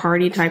like more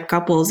party type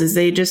couples is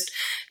they just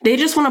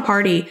want to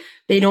party.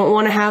 They don't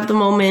want to have the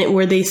moment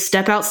where they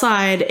step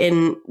outside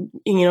and,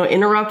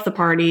 interrupt the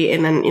party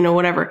and then,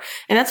 whatever.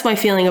 And that's my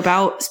feeling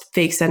about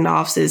fake send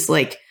offs is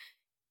like,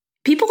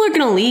 people are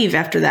going to leave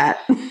after that.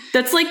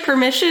 That's like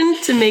permission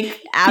to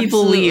make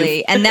people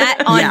leave. And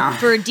that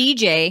for a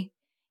DJ,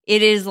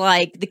 it is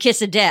like the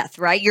kiss of death,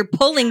 right? You're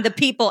pulling the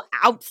people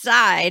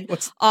outside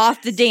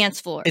off the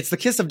dance floor. It's the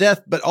kiss of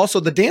death, but also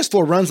the dance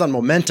floor runs on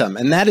momentum.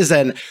 And that is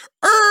an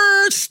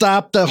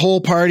stop the whole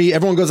party.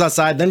 Everyone goes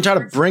outside, then try to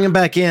bring them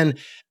back in.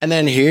 And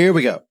then here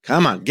we go.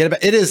 Come on, get it back.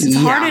 It's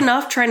hard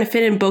enough trying to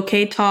fit in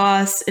bouquet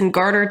toss and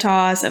garter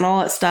toss and all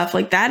that stuff.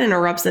 Like that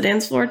interrupts the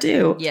dance floor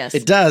too. Yes.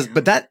 It does,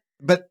 but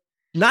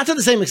not to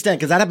the same extent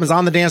because that happens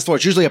on the dance floor.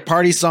 It's usually a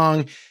party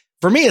song.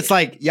 For me, it's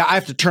like, I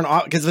have to turn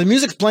off because the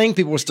music's playing,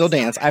 people will still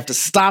dance. I have to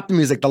stop the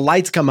music. The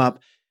lights come up,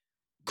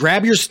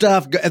 grab your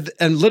stuff,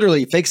 and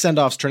literally fake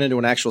send-offs turn into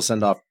an actual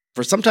send-off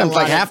for sometimes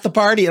like half the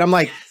party. And I'm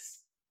like,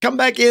 come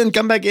back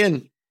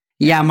in.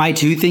 Yeah, my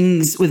two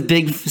things with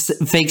big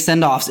fake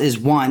send-offs is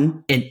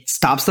one, it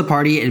stops the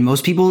party and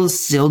most people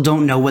still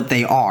don't know what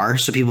they are.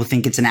 So people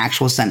think it's an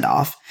actual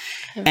send-off.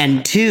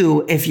 And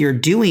two, if you're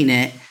doing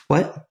it,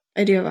 what?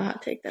 I do have a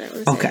hot take that I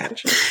was Okay.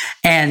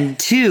 And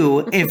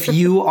two, if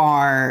you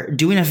are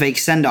doing a fake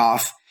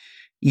send-off,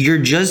 you're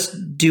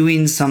just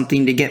doing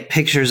something to get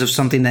pictures of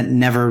something that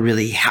never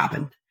really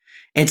happened.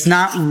 It's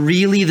not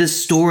really the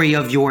story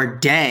of your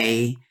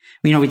day.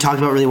 We talked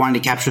about really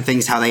wanting to capture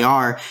things how they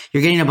are.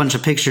 You're getting a bunch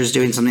of pictures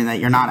doing something that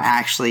you're not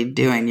actually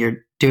doing.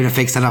 You're doing a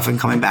fake send-off and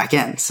coming back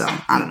in. So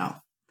I don't know.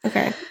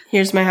 Okay.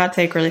 Here's my hot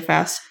take really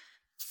fast.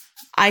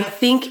 I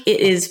think it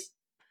is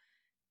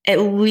at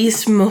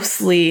least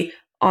mostly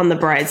on the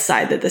bride's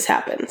side that this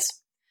happens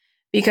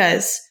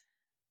because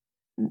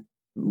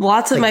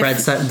lots of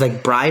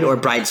like bride or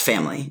bride's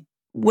family,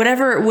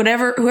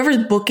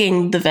 whoever's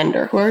booking the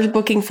vendor, whoever's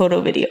booking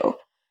photo video,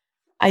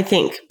 I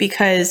think,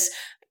 because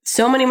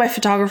so many of my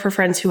photographer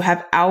friends who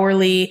have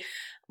hourly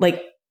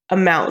like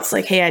amounts,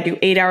 like, hey, I do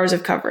 8 hours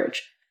of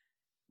coverage.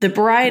 The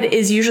bride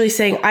is usually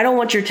saying, I don't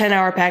want your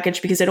 10-hour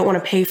package because I don't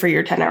want to pay for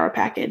your 10-hour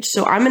package.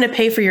 So I'm going to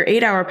pay for your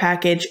 8-hour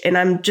package and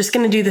I'm just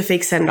going to do the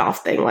fake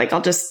send-off thing. Like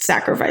I'll just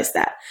sacrifice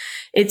that.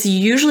 It's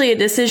usually a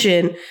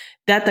decision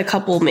that the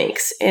couple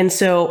makes. And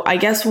so I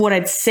guess what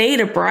I'd say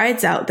to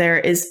brides out there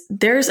is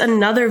there's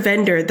another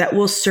vendor that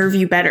will serve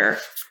you better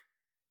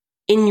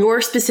in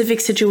your specific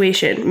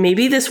situation.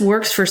 Maybe this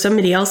works for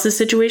somebody else's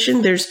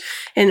situation.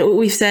 And what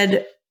we've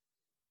said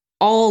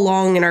all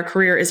along in our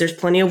career is there's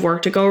plenty of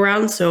work to go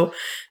around. So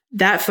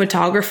that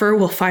photographer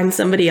will find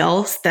somebody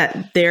else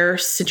that their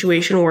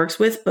situation works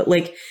with. But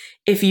like,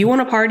 if you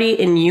want to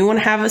party and you want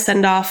to have a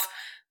send off,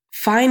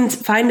 find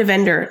a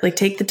vendor, like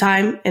take the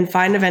time and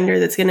find a vendor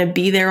that's going to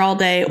be there all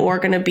day or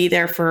going to be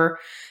there for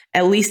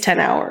at least 10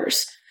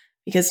 hours.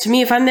 Because to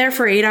me, if I'm there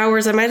for 8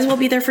 hours, I might as well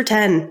be there for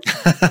 10.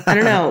 I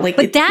don't know.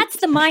 But that's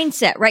the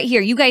mindset right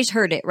here. You guys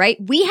heard it, right?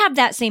 We have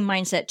that same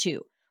mindset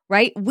too,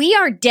 right? We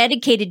are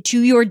dedicated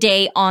to your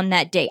day on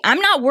that day.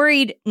 I'm not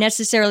worried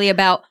necessarily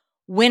about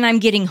when I'm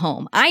getting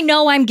home. I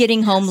know I'm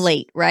getting home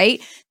late,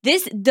 right?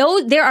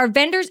 There are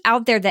vendors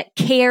out there that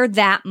care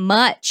that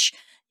much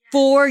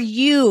for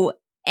you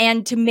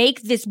and to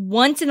make this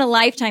once in a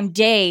lifetime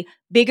day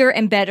bigger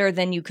and better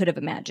than you could have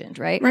imagined,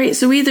 right? Right.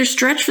 So we either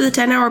stretch for the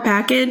 10-hour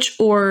package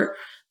or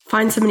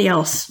find somebody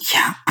else.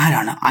 Yeah, I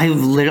don't know.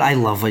 I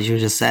love what you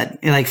just said.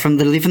 Like from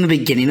the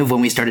beginning of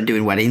when we started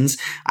doing weddings,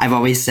 I've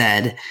always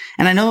said,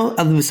 and I know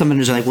some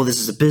vendors are like, well, this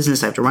is a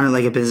business. I have to run it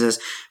like a business.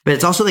 But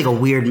it's also like a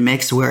weird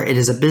mix where it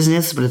is a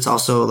business, but it's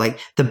also like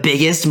the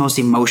biggest, most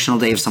emotional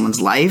day of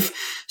someone's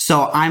life.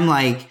 So I'm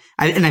like,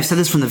 and I've said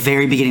this from the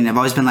very beginning. I've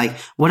always been like,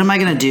 what am I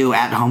going to do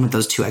at home with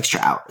those 2 extra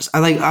hours?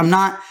 I'm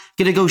not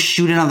going to go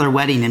shoot another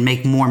wedding and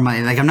make more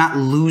money. Like I'm not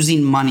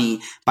losing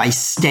money by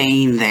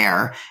staying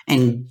there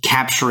and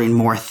capturing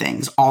more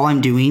things. All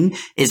I'm doing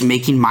is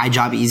making my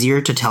job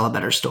easier to tell a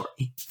better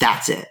story.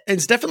 That's it.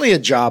 It's definitely a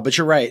job, but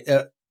you're right.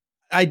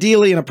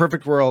 Ideally, in a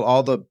perfect world,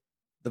 all the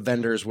the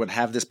vendors would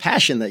have this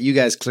passion that you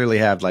guys clearly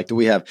have, like that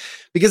we have,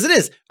 because it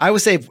is. I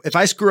would say if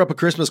I screw up a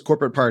Christmas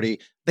corporate party,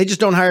 they just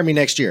don't hire me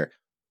next year.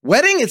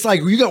 Wedding, it's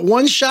like you got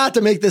one shot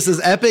to make this as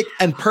epic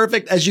and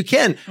perfect as you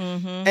can.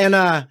 Mm-hmm.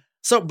 And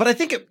but I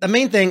think the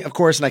main thing, of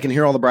course, and I can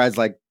hear all the brides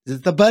like,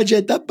 the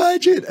budget.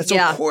 And so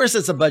of course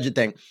it's a budget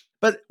thing.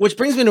 But which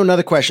brings me to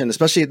another question,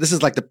 especially this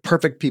is like the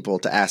perfect people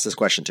to ask this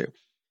question to.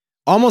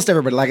 Almost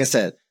everybody, like I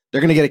said,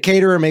 they're going to get a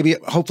caterer, maybe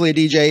hopefully a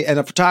DJ and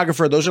a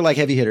photographer. Those are like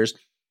heavy hitters.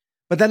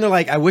 But then they're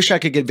like, I wish I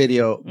could get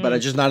video, but I'm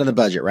just not in the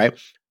budget, right?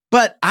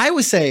 But I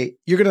would say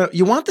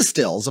you want the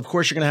stills. Of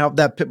course, you're going to have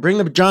that, bring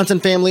the Johnson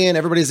family in,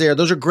 everybody's there.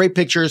 Those are great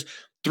pictures,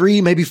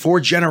 3, maybe 4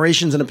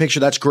 generations in a picture.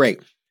 That's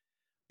great.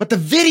 But the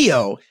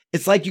video,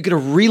 it's like you get to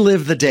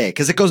relive the day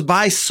because it goes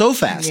by so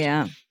fast.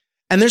 Yeah.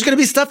 And there's going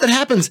to be stuff that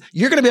happens.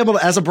 You're going to be able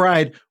to, as a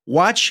bride,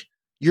 watch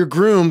your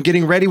groom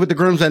getting ready with the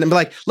groomsmen and be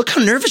like, look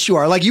how nervous you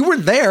are. Like you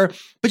weren't there,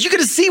 but you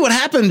get to see what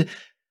happened.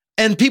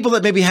 And people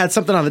that maybe had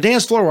something on the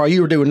dance floor while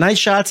you were doing night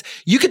shots,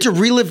 you get to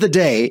relive the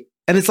day.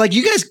 And it's like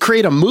you guys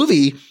create a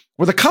movie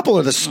where the couple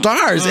are the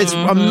stars. It's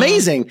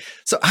amazing.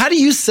 So how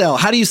do you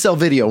sell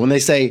video when they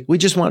say, we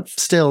just want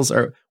stills?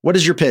 Or what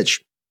is your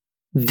pitch?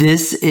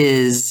 This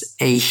is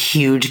a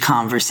huge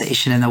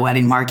conversation in the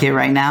wedding market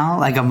right now,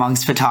 like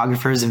amongst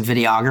photographers and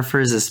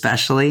videographers,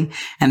 especially.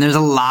 And there's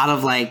a lot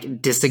of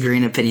like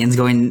disagreeing opinions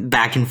going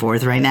back and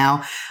forth right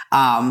now.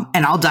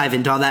 And I'll dive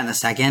into all that in a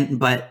second.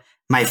 But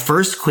my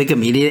first quick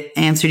immediate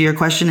answer to your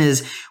question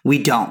is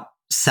we don't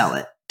sell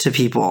it to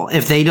people.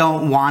 If they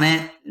don't want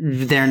it,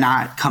 they're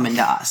not coming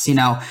to us.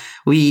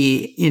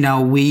 We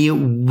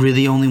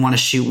really only want to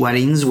shoot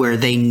weddings where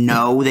they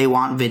know they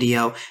want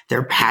video.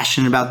 They're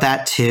passionate about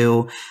that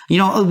too.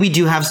 We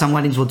do have some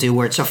weddings we'll do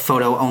where it's a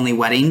photo only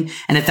wedding.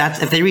 And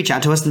if they reach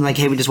out to us and like,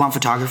 hey, we just want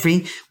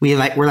photography, we're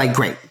like,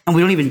 great. And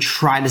we don't even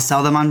try to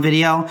sell them on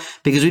video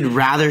because we'd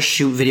rather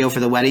shoot video for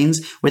the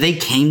weddings where they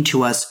came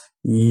to us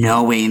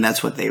knowing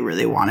that's what they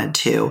really wanted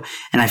to.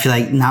 And I feel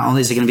like not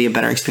only is it going to be a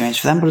better experience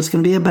for them, but it's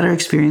going to be a better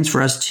experience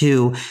for us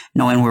too,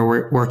 knowing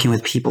we're working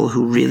with people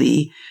who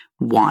really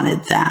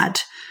wanted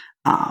that.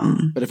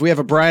 But if we have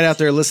a bride out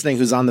there listening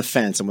who's on the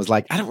fence and was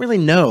like, I don't really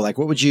know, like,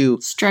 what would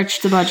you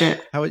stretch the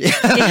budget? How would you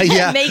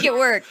make it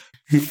work?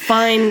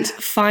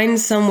 Find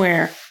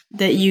somewhere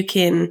that you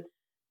can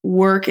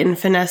work and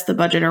finesse the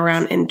budget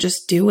around and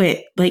just do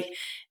it. Like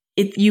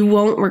you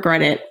won't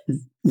regret it.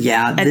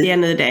 Yeah. At the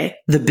end of the day.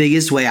 The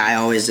biggest way I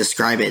always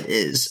describe it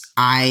is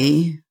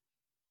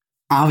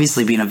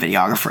obviously being a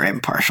videographer, I'm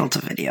partial to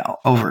video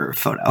over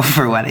photo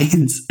for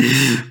weddings.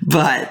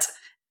 But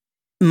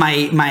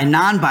my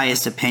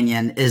non-biased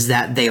opinion is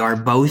that they are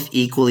both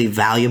equally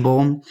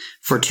valuable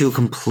for 2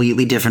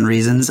 completely different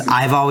reasons.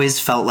 I've always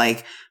felt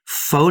like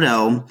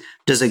photo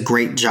does a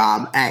great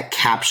job at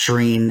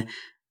capturing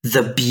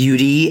the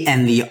beauty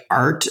and the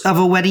art of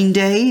a wedding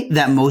day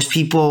that most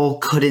people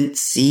couldn't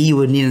see. You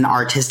would need an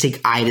artistic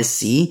eye to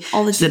see.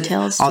 All the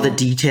details. All the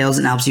details,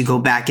 and helps you go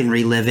back and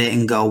relive it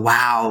and go,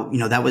 wow,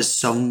 that was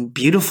so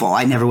beautiful.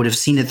 I never would have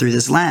seen it through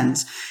this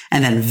lens.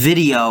 And then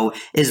video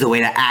is the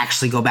way to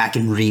actually go back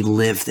and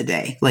relive the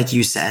day, like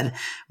you said,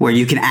 where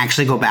you can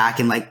actually go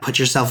back and like put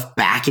yourself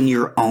back in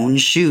your own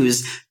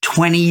shoes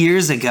 20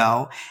 years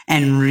ago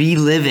and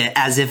relive it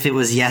as if it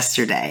was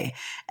yesterday.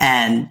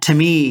 And to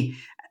me,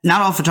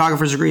 not all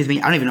photographers agree with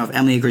me. I don't even know if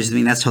Emily agrees with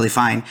me. That's totally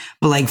fine.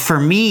 But like for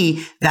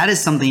me, that is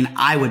something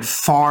I would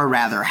far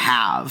rather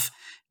have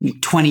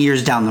 20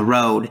 years down the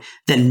road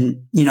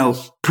than,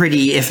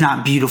 pretty, if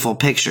not beautiful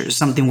pictures,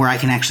 something where I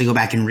can actually go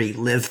back and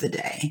relive the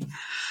day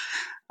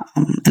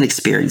and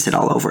experience it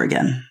all over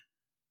again.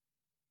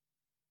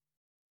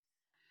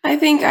 I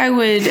think I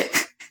would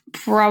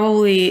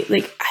probably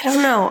I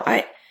don't know.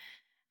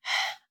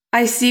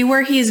 I see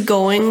where he's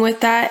going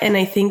with that. And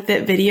I think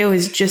that video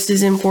is just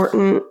as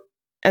important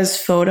as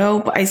photo,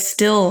 but I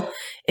still,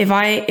 if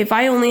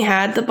I only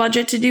had the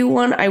budget to do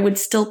one, I would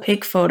still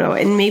pick photo.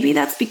 And maybe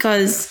that's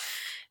because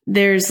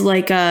there's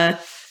like a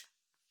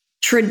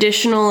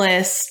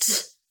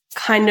traditionalist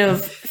kind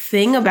of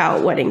thing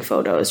about wedding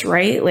photos,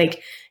 right?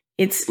 Like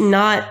it's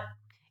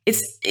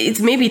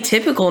maybe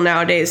typical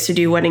nowadays to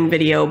do wedding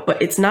video, but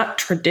it's not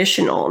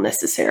traditional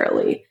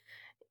necessarily,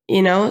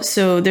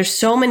 So there's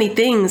so many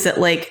things that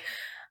like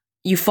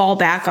you fall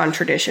back on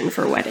tradition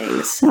for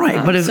weddings.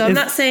 Right. But I'm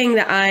not saying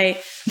that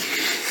I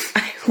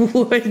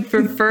would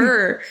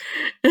prefer,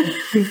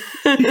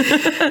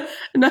 I'm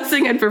not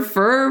saying I'd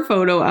prefer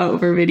photo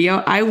over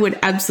video. I would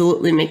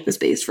absolutely make the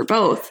space for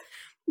both,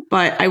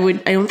 but I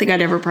don't think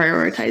I'd ever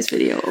prioritize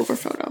video over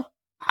photo.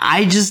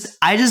 I just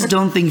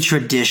don't think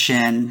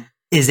tradition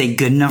is a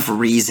good enough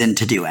reason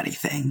to do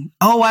anything.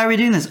 Oh, why are we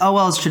doing this? Oh,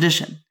 well, it's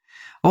tradition.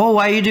 Oh,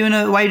 why are you doing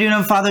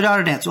a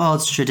father-daughter dance? Well,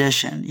 it's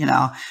tradition.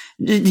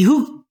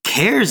 Who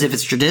cares if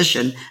it's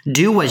tradition?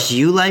 Do what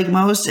you like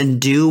most and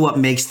do what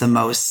makes the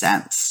most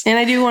sense. And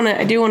I do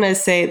want to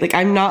say, like,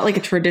 I'm not like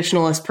a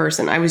traditionalist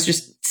person. I was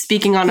just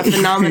speaking on a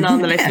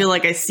phenomenon that I feel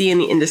like I see in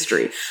the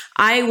industry.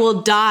 I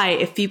will die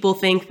if people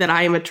think that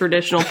I am a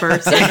traditional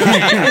person. No,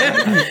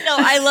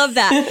 I love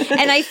that.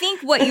 And I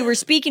think what you were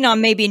speaking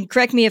on, maybe, and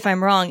correct me if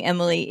I'm wrong,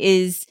 Emily,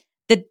 is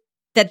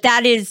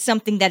that is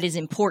something that is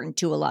important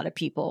to a lot of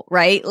people,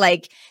 right?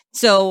 Like,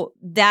 so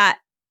that,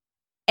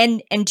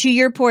 and to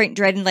your point,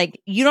 Dryden, like,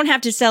 you don't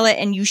have to sell it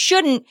and you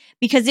shouldn't,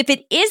 because if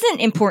it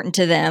isn't important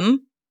to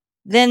them,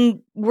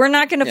 then we're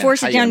not going to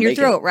force it down your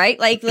throat, right?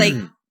 Like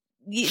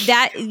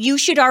that, you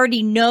should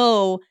already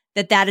know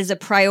that is a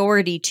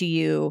priority to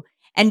you.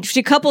 And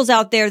to couples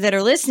out there that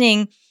are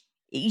listening,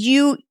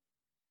 you,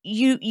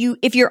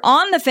 if you're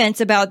on the fence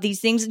about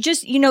these things,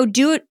 just,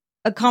 do it.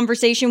 A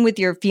conversation with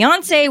your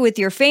fiance, with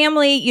your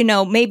family,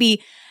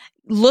 maybe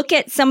look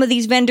at some of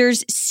these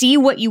vendors, see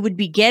what you would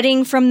be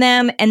getting from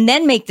them, and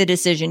then make the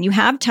decision. You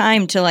have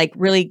time to like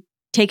really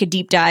take a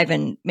deep dive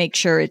and make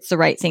sure it's the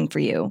right thing for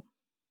you.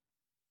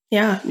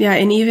 Yeah. Yeah.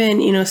 And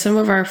even, some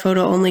of our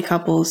photo only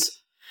couples,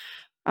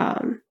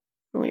 I'll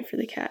wait for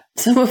the cat.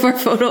 Some of our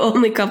photo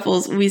only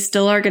couples, we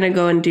still are going to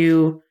go and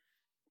do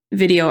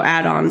video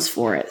add-ons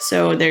for it.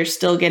 So they're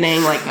still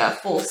getting like a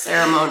full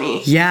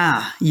ceremony.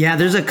 Yeah.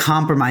 There's a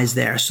compromise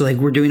there. So like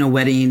we're doing a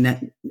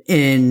wedding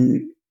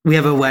we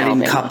have a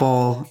wedding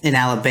couple in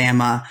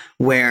Alabama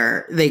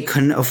where they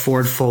couldn't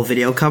afford full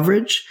video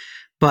coverage.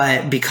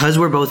 But because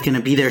we're both going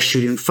to be there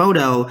shooting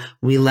photo,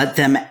 we let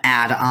them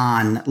add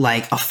on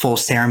like a full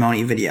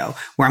ceremony video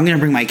where I'm going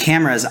to bring my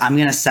cameras. I'm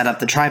going to set up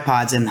the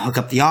tripods and hook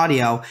up the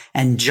audio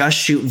and just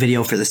shoot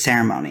video for the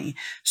ceremony.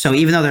 So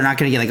even though they're not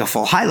going to get like a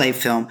full highlight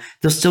film,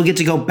 they'll still get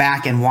to go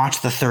back and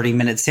watch the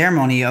 30-minute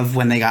ceremony of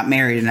when they got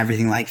married and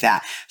everything like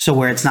that. So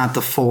where it's not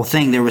the full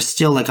thing, there was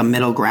still like a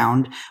middle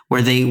ground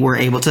where they were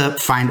able to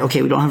find,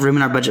 okay, we don't have room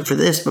in our budget for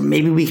this, but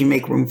maybe we can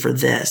make room for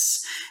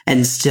this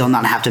and still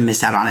not have to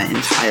miss out on it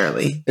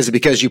entirely. Is it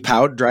because you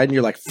pout, Dryden?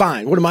 You're like,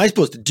 fine. What am I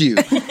supposed to do?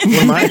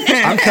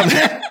 I'm coming.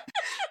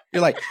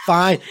 You're like,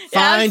 fine,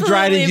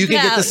 Dryden. You can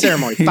get the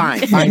ceremony.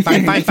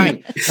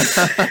 Fine.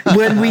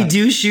 When we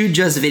do shoot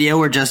just video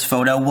or just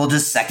photo, we'll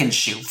just second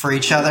shoot for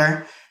each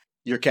other.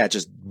 Your cat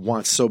just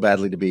wants so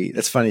badly to be.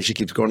 That's funny. She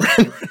keeps going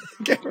around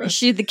the camera.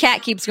 The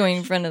cat keeps going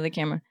in front of the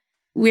camera.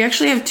 We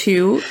actually have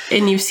two,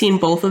 and you've seen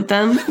both of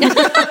them.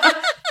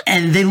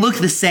 And they look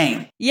the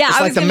same. Yeah, it's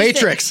like the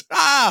Matrix.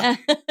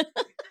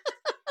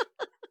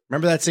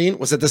 Remember that scene?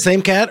 Was it the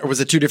same cat or was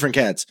it two different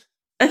cats?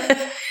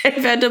 I've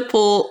had to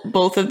pull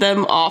both of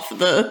them off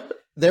the.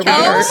 There we go.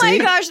 Oh my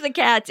gosh, the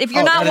cats. If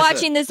you're not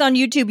watching this on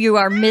YouTube, you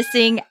are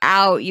missing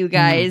out, you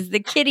guys. The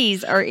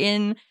kitties are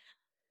in.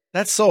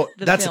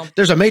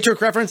 There's a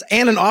Matrix reference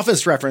and an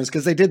Office reference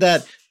because they did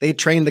that. They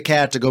trained the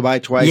cat to go by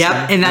twice.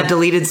 Yep, in that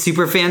deleted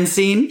Superfan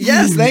scene.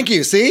 Yes, thank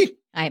you. See?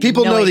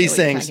 People know these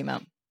things.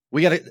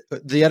 We got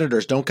the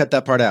editors, don't cut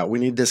that part out. We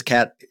need this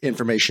cat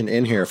information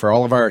in here for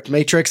all of our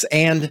Matrix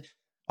and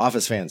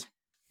Office fans.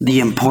 The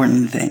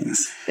important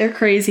things. They're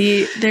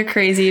crazy.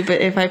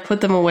 But if I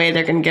put them away,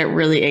 they're going to get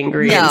really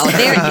angry. No,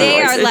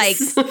 they are like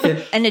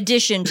an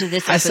addition to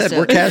this episode. I said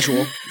we're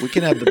casual. We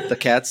can have the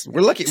cats.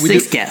 We're lucky.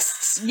 Six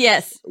guests.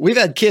 Yes. We've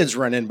had kids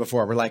run in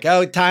before. We're like,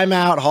 oh, time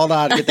out. Hold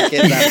on. Get the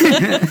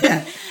kids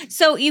out.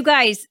 So you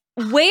guys,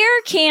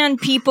 where can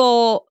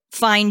people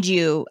find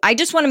you? I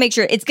just want to make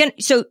sure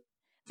so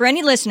for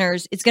any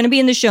listeners, it's going to be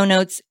in the show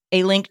notes,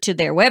 a link to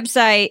their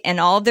website and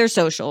all of their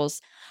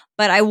socials.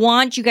 But I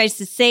want you guys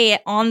to say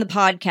it on the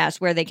podcast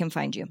where they can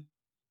find you.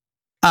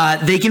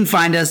 They can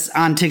find us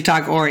on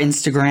TikTok or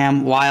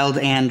Instagram,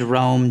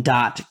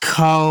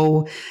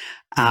 wildandrome.co,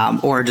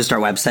 or just our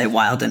website,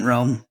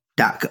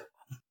 wildandrome.co.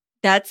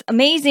 That's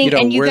amazing.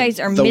 And you guys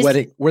are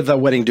we're the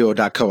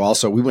weddingduo.co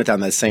also. We went down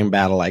that same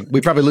battle. Like, we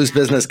probably lose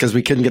business because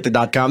we couldn't get the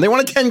 .com. They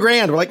wanted 10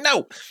 grand. We're like,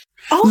 no.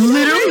 Oh,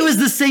 literally, it was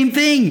the same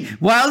thing.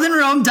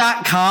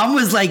 Wildandrome.com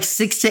was like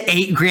 6 to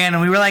 8 grand.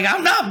 And we were like,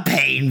 I'm not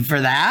paying for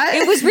that.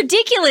 It was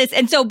ridiculous.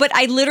 And so, but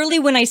I literally,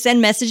 when I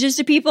send messages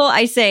to people,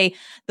 I say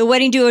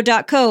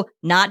theweddingduo.co,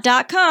 not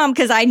 .com,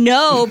 because I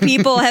know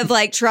people have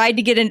like tried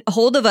to get a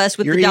hold of us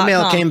with your the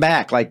email .com. came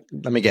back. Like,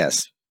 let me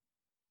guess.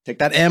 Take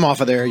that M off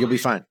of there. You'll be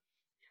fine.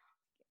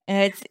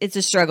 It's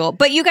a struggle.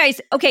 But you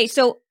guys, okay,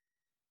 so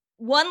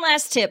one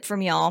last tip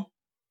from y'all.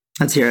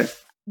 Let's hear it.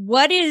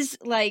 What is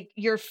like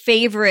your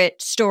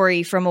favorite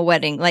story from a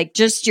wedding? Like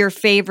just your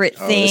favorite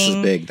thing. This is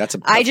big. That's a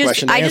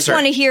question to I just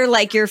want to hear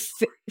like your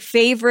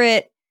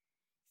favorite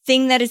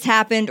thing that has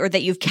happened or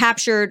that you've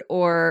captured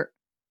or.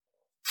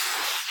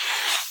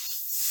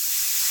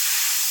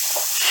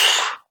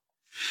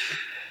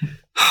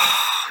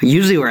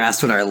 Usually we're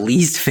asked what our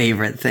least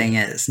favorite thing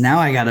is. Now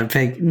I got to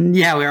pick.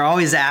 Yeah, we're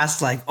always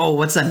asked like, oh,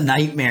 what's a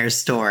nightmare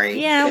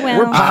story? Yeah, well.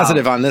 We're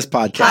positive on this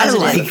podcast. I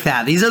like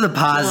that. These are the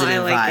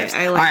positive vibes.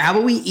 All right, how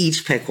about we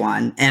each pick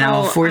one and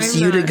I'll force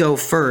you to go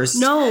first.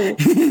 No.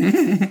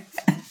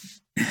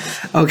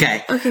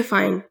 Okay. Okay,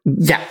 fine.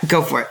 Yeah,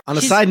 go for it. On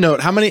a side note,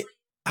 how many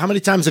How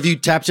many times have you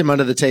tapped him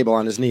under the table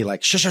on his knee?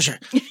 Like, sure.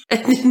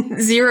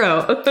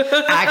 0.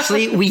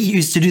 Actually, we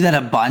used to do that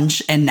a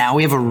bunch, and now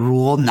we have a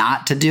rule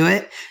not to do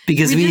it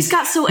because We just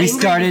got so we angry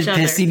at started each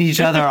other. pissing each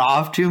other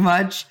off too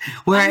much.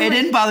 Where it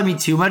didn't bother me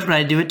too much, but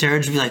I do it to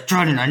her to be like,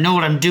 Jordan, I know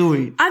what I'm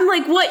doing. I'm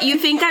like, what? You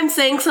think I'm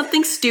saying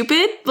something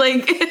stupid?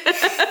 Like,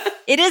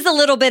 It is a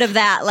little bit of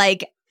that.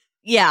 Like,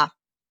 yeah.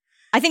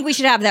 I think we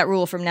should have that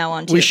rule from now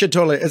on, too. We should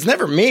totally. It's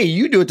never me.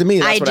 You do it to me.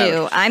 That's I what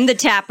do. I'm the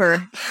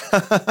tapper.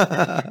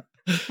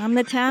 I'm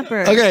the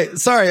tapper. Okay,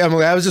 sorry,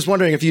 Emily. I was just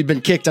wondering if you'd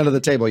been kicked under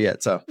the table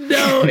yet. So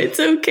no, it's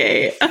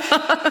okay.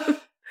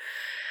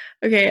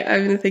 Okay,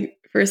 I'm going to think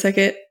for a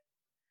second.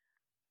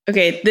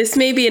 Okay, this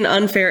may be an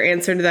unfair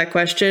answer to that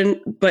question,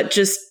 but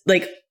just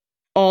like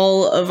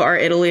all of our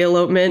Italy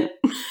elopement.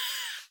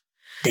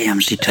 Damn,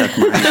 she took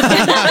mine.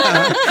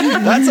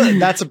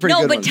 that's a pretty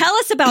No, good but one. tell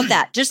us about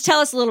that. Just tell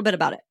us a little bit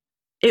about it.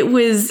 It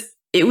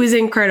was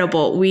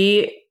incredible.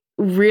 We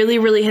really,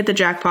 really hit the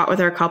jackpot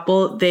with our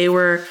couple.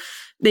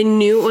 They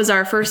knew it was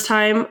our first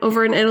time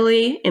over in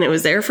Italy, and it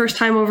was their first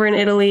time over in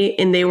Italy,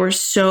 and they were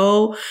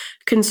so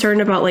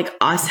concerned about like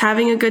us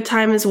having a good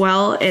time as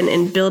well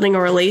and building a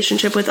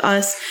relationship with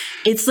us.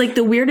 It's like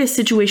the weirdest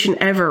situation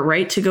ever,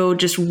 right? To go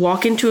just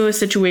walk into a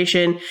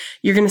situation,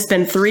 you're going to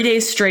spend 3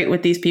 days straight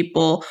with these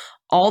people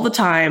all the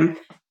time,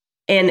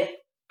 and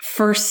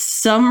for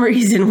some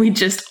reason, we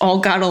just all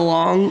got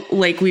along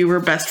like we were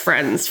best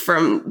friends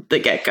from the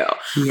get-go.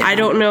 Yeah. I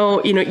don't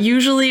know,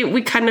 usually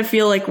we kind of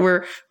feel like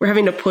we're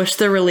having to push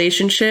the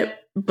relationship,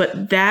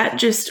 but that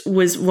just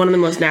was one of the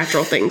most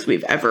natural things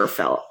we've ever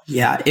felt.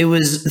 Yeah, it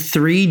was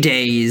 3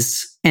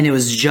 days and it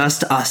was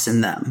just us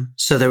and them.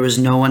 So there was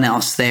no one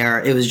else there.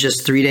 It was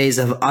just 3 days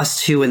of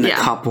us two and the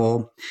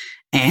couple.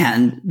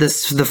 And the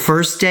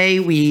first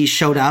day we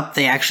showed up,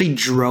 they actually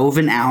drove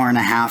an hour and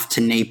a half to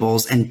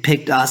Naples and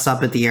picked us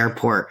up at the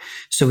airport.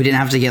 So we didn't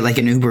have to get like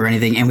an Uber or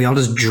anything. And we all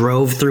just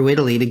drove through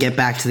Italy to get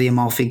back to the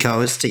Amalfi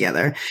Coast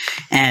together.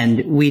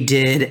 And we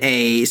did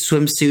a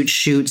swimsuit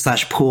shoot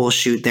 / pool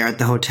shoot there at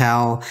the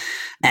hotel.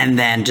 And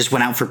then just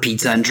went out for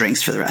pizza and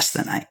drinks for the rest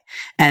of the night.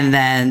 And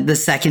then the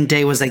second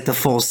day was like the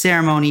full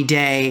ceremony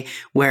day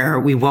where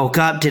we woke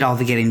up, did all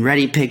the getting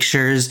ready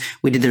pictures.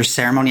 We did their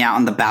ceremony out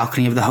on the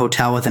balcony of the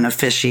hotel with an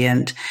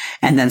officiant,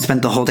 and then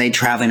spent the whole day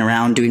traveling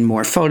around doing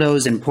more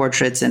photos and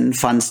portraits and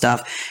fun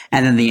stuff.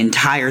 And then the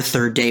entire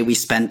third day we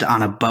spent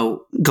on a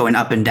boat going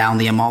up and down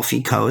the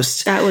Amalfi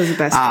Coast. That was the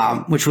best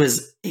day. Which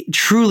was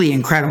truly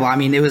incredible. I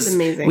mean, it was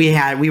amazing.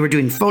 We were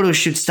doing photo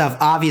shoot stuff,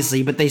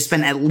 obviously, but they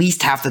spent at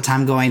least half the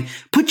time going,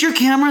 put your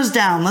cameras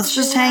down. Let's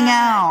just hang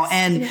out.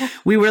 And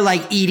we were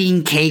like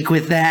eating cake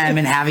with them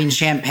and having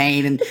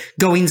champagne and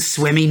going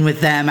swimming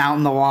with them out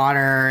in the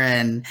water.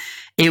 And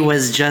it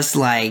was just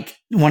like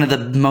one of the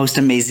most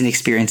amazing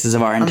experiences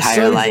of our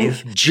entire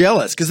life.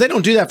 Jealous because they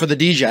don't do that for the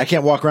DJ. I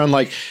can't walk around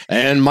like,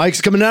 and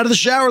Mike's coming out of the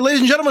shower, ladies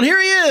and gentlemen, here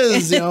he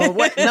is.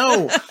 What?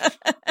 No,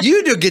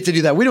 you do get to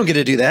do that. We don't get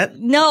to do that.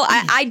 No,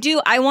 I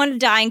do. I want to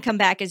die and come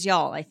back as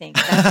y'all. I think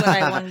that's what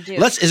I want to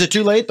do. Is it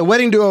too late? The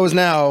wedding duo is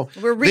now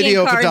We're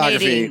video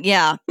photography. reincarnating.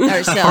 Yeah,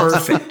 ourselves.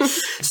 Perfect.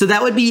 So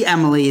that would be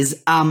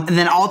Emily's. And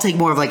then I'll take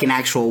more of like an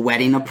actual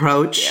wedding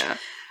approach.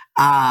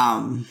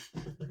 Yeah.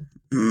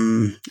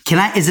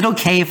 Is it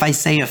okay if I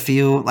say a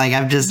few? Like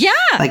I've just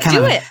like kind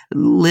do of it.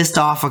 list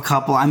off a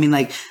couple. I mean,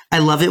 like I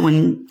love it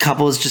when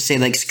couples just say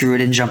like screw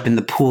it and jump in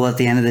the pool at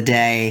the end of the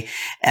day.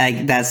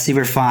 Like that's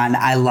super fun.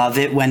 I love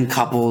it when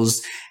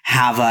couples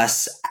have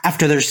us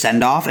after their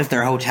send off, if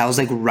their hotel's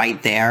like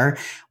right there,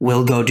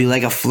 we'll go do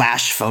like a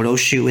flash photo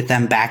shoot with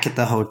them back at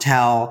the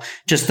hotel,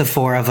 just the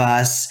four of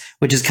us,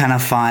 which is kind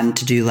of fun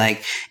to do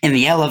like in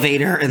the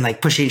elevator and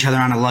like pushing each other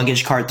on a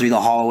luggage cart through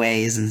the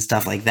hallways and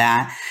stuff like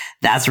that.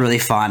 That's really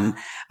fun.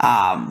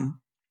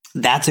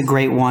 That's a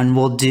great one.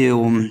 We'll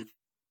do,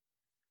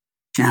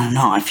 I don't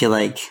know. I feel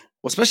like,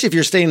 well, especially if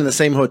you're staying in the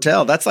same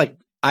hotel, that's like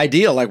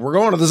ideal. Like we're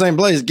going to the same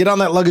place. Get on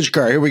that luggage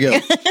car. Here we go.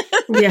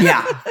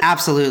 Yeah,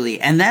 absolutely.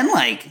 And then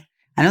like,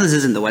 I know this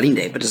isn't the wedding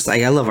day, but just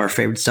like I love our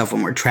favorite stuff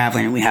when we're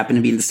traveling and we happen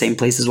to be in the same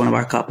place as one of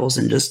our couples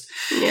and just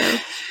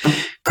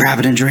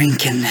grabbing a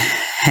drink and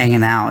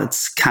hanging out.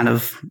 It's kind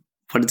of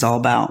what it's all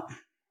about.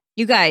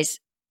 You guys,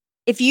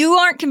 if you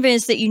aren't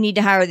convinced that you need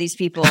to hire these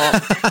people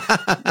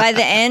by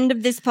the end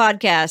of this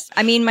podcast,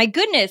 I mean, my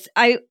goodness,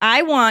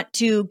 I want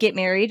to get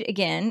married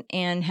again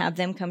and have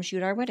them come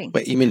shoot our wedding.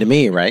 Wait, you mean to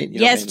me, right?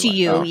 Yes, to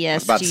you.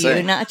 Yes, to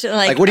you. Not to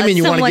like what do you mean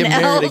you want to get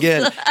married else?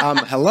 again?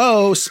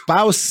 Hello,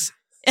 spouse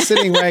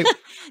sitting right.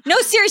 No,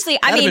 seriously.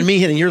 I mean, been me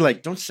hitting. You're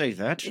like, don't say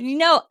that.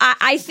 No,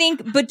 I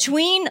think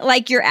between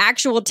like your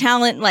actual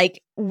talent,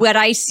 like what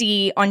I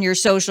see on your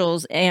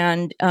socials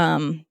and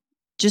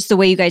just the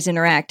way you guys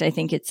interact, I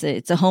think it's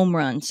a home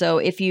run. So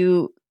if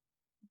you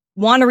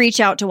want to reach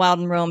out to Wild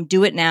and Rome,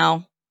 do it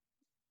now.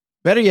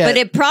 Better yet. But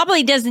it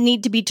probably doesn't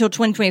need to be till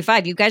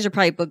 2025. You guys are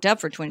probably booked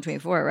up for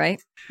 2024,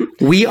 right?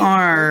 We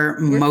are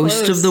We're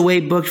most close. of the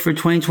way booked for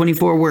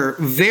 2024. We're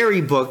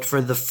very booked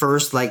for the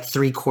first like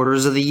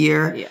 3/4 of the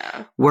year.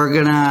 Yeah.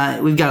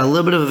 We've got a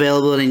little bit of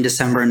availability in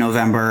December and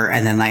November,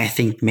 and then like, I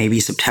think maybe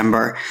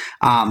September.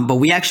 But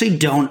we actually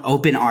don't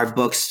open our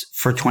books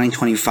for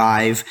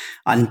 2025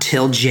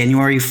 until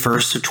January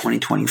 1st of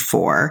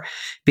 2024,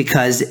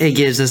 because it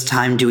gives us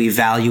time to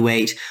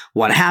evaluate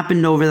what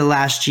happened over the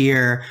last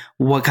year,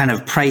 what kind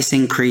of price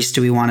increase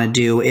do we want to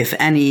do, if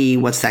any,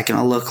 what's that going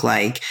to look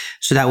like,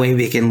 so that way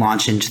we can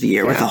launch into the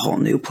year with a whole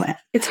new plan.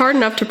 It's hard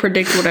enough to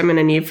predict what I'm going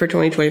to need for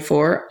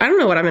 2024. I don't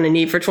know what I'm going to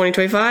need for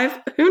 2025.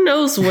 Who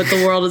knows what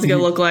the world is going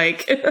to look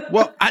like?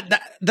 Well,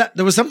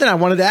 there was something I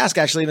wanted to ask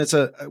actually,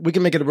 and we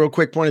can make it a real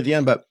quick point at the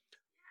end. But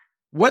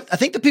what I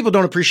think that people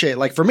don't appreciate,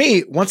 like for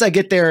me, once I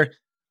get there,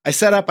 I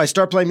set up, I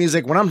start playing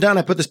music. When I'm done,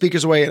 I put the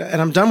speakers away,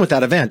 and I'm done with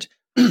that event.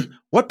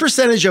 What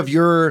percentage of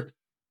your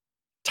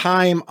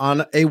time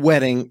on a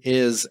wedding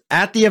is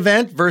at the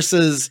event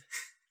versus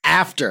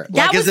after?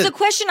 That was the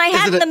question I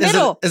had in the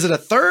middle. Is it a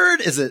third?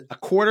 Is it a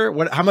quarter?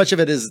 How much of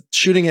it is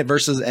shooting it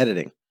versus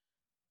editing?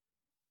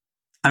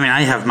 I mean,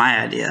 I have my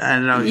idea. I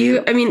don't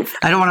know.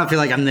 I don't want to feel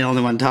like I'm the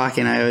only one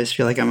talking. I always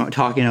feel like I'm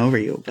talking over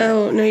you. But.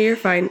 Oh, no, you're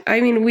fine.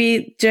 I mean,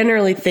 we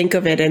generally think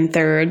of it in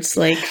thirds,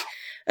 like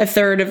a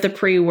third of the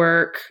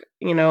pre-work,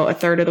 a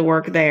third of the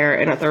work there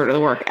and a third of the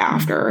work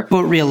after.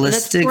 But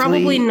realistically, that's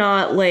probably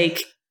not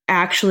like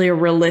actually a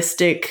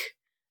realistic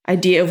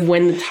idea of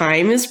when the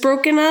time is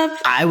broken up.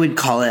 I would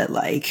call it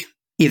like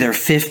either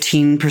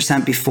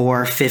 15%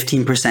 before,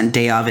 15%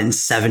 day of, and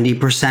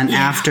 70%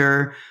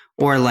 after,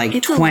 or like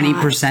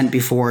 20%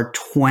 before,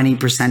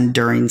 20%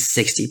 during,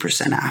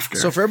 60% after.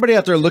 So for everybody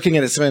out there looking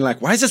at it, saying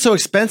like, why is it so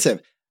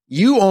expensive?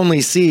 You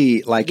only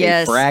see like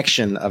Yes. a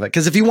fraction of it.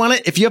 Because if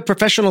you have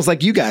professionals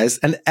like you guys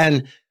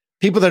and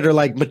people that are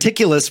like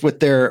meticulous with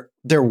their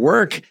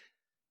work,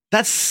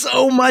 that's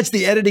so much.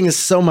 The editing is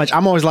so much.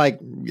 I'm always like,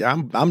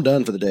 I'm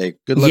done for the day.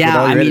 Good luck with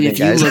all your editing, if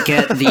guys. you look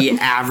at the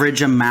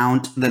average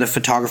amount that a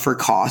photographer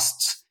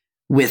costs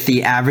with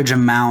the average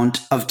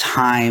amount of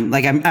time,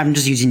 like I'm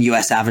just using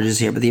US averages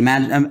here, but the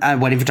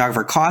wedding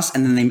photographer costs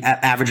and then the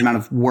average amount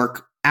of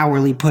work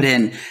hourly put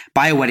in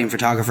by a wedding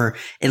photographer,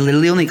 it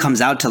literally only comes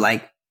out to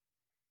like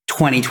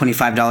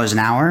 $20-$25 an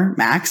hour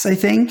max, I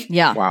think.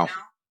 Yeah. Wow.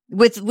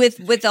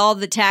 With all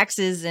the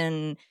taxes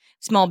and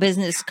small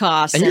business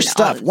costs. And your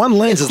stuff. One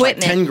lens is like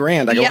 10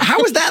 grand. I go, how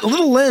is that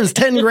little lens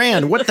 10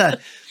 grand? What the?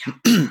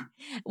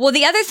 Well,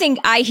 the other thing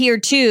I hear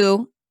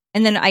too,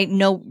 and then I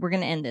know we're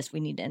going to end this.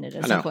 We need to end it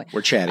at some point.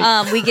 We're chatty.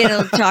 We get a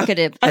little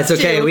talkative. That's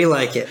okay. We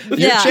like it.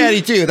 You're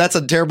chatty too. That's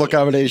a terrible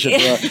combination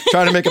for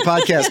trying to make a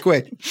podcast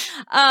quick.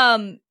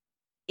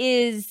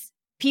 Is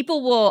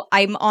people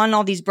I'm on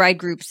all these bride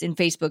groups in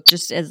Facebook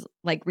just as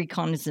like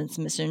reconnaissance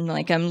mission.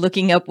 Like I'm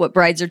looking up what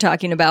brides are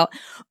talking about,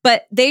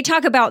 but they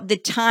talk about the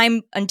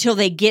time until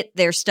they get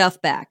their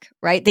stuff back,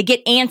 right? They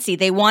get antsy.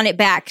 They want it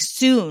back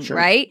soon,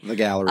 right? The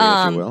gallery,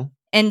 if you will.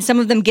 And some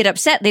of them get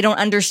upset. They don't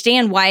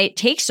understand why it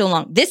takes so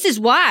long. This is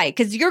why,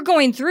 because you're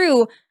going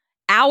through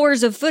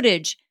hours of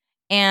footage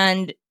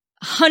and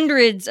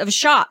hundreds of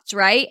shots,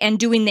 right? And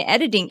doing the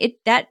editing.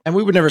 And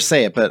we would never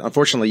say it, but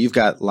unfortunately, you've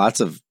got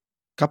lots of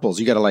couples.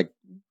 You got to like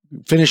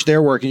finish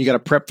their work and you got to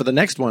prep for the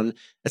next one.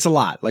 It's a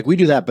lot. Like we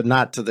do that, but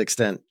not to the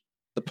extent.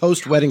 The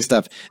post-wedding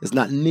stuff is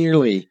not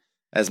nearly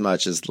as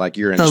much as like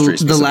your industry.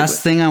 The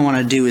last thing I want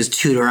to do is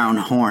toot our own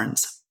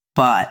horns,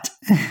 but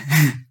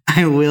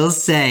I will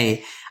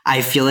say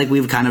I feel like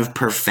we've kind of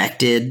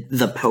perfected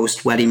the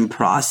post-wedding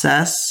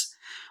process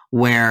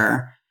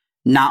where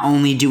not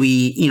only do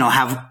we,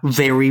 have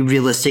very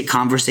realistic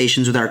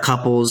conversations with our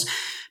couples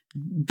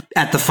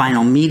at the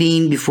final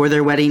meeting before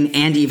their wedding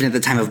and even at the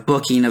time of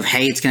booking of,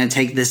 hey, it's going to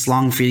take this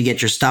long for you to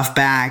get your stuff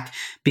back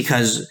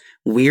because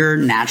we're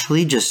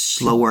naturally just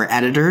slower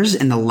editors.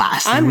 And the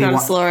last thing I'm not a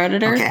slower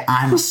editor. Okay,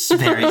 I'm a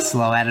very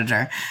slow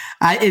editor.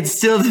 It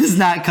still does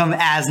not come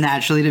as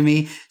naturally to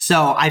me.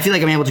 So I feel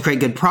like I'm able to create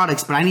good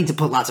products, but I need to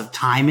put lots of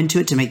time into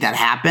it to make that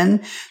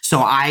happen. So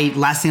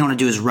last thing I want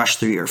to do is rush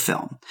through your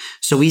film.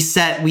 So we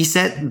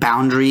set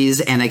boundaries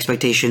and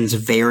expectations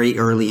very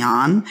early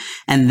on.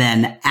 And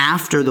then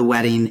after the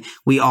wedding,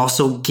 we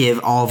also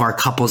give all of our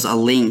couples a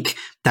link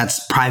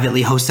that's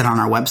privately hosted on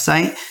our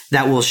website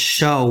that will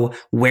show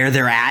where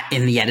they're at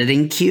in the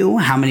editing queue,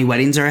 how many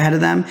weddings are ahead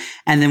of them.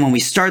 And then when we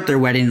start their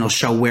wedding, it'll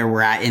show where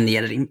we're at in the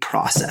editing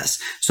process.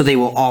 So they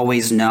will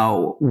always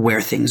know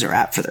where things are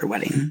at for their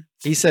wedding.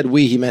 He said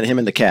he meant him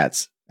and the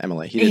cats,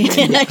 Emily. He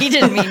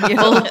didn't mean you.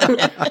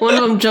 One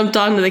of them jumped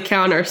onto the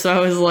counter. So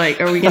I was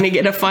like, are we going to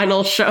get a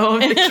final show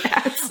of the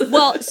cats?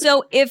 Well,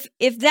 so if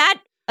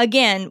that,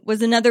 again,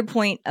 was another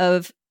point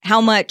of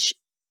how much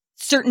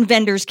certain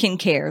vendors can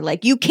care.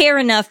 Like you care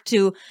enough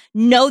to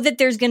know that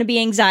there's going to be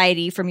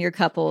anxiety from your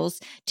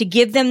couples to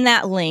give them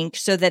that link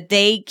so that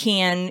they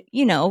can,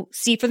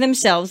 see for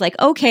themselves like,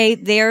 okay,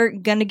 they're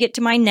going to get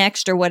to my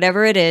next or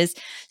whatever it is.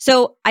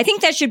 So I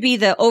think that should be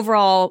the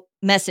overall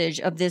message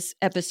of this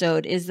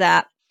episode is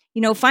that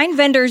find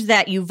vendors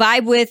that you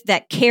vibe with,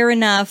 that care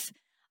enough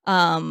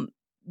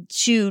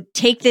to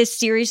take this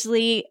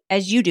seriously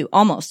as you do,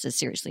 almost as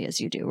seriously as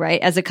you do,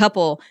 right? As a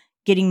couple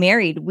getting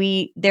married,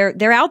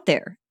 they're out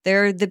there.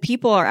 The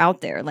people are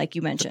out there, like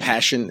you mentioned. The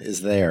passion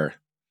is there.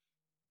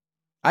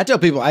 I tell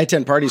people I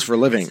attend parties for a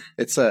living.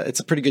 It's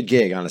a pretty good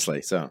gig,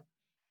 honestly. So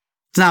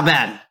it's not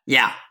bad.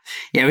 Yeah.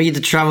 We get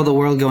to travel the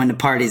world going to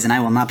parties, and I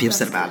will not be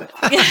upset about it.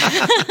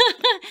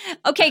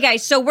 Okay,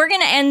 guys. So we're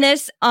going to end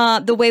this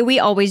the way we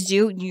always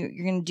do. You're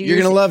going to do. You're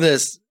going to love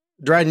this.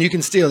 Dryden, you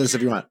can steal this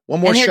if you want. One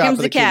more And here shot comes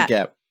for the the kitty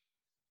cat.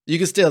 You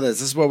can steal this.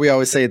 This is what we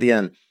always say at the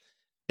end.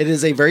 It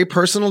is a very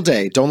personal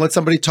day. Don't let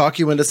somebody talk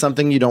you into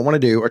something you don't want to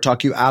do or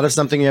talk you out of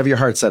something you have your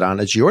heart set on.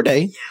 It's your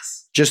day.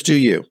 Yes. Just do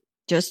you.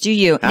 Just do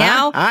you.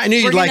 Now, I knew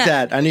you'd like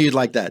that. I knew you'd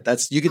like that.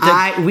 That's you can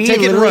take. We take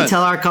it and literally run.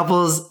 tell our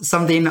couples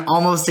something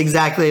almost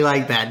exactly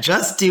like that.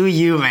 Just do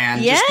you,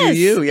 man. yes, do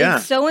you, yeah.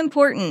 it's so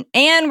important.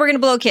 And we're going to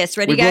blow a kiss.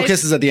 Ready, We guys? blow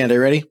kisses at the end. Are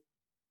you ready?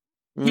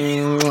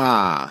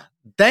 Mwah.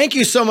 Thank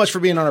you so much for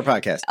being on our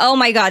podcast. Oh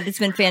my God, it's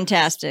been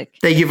fantastic.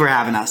 Thank you for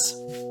having us.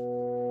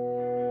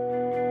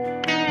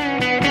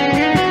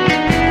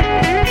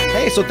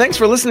 Hey, so thanks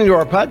for listening to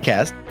our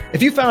podcast.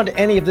 If you found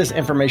any of this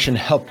information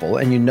helpful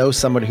and you know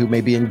someone who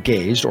may be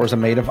engaged or is a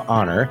maid of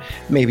honor,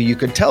 maybe you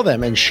could tell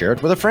them and share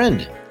it with a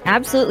friend.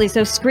 Absolutely.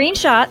 So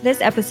screenshot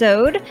this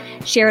episode,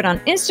 share it on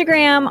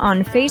Instagram,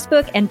 on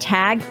Facebook, and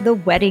tag The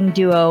Wedding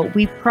Duo.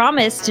 We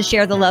promise to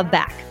share the love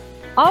back.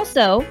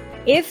 Also,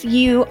 if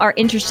you are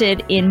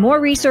interested in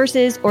more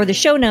resources or the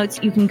show notes,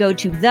 you can go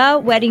to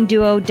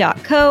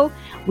theweddingduo.co.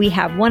 We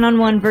have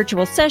one-on-one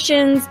virtual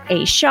sessions,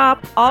 a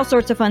shop, all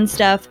sorts of fun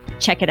stuff.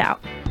 Check it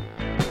out.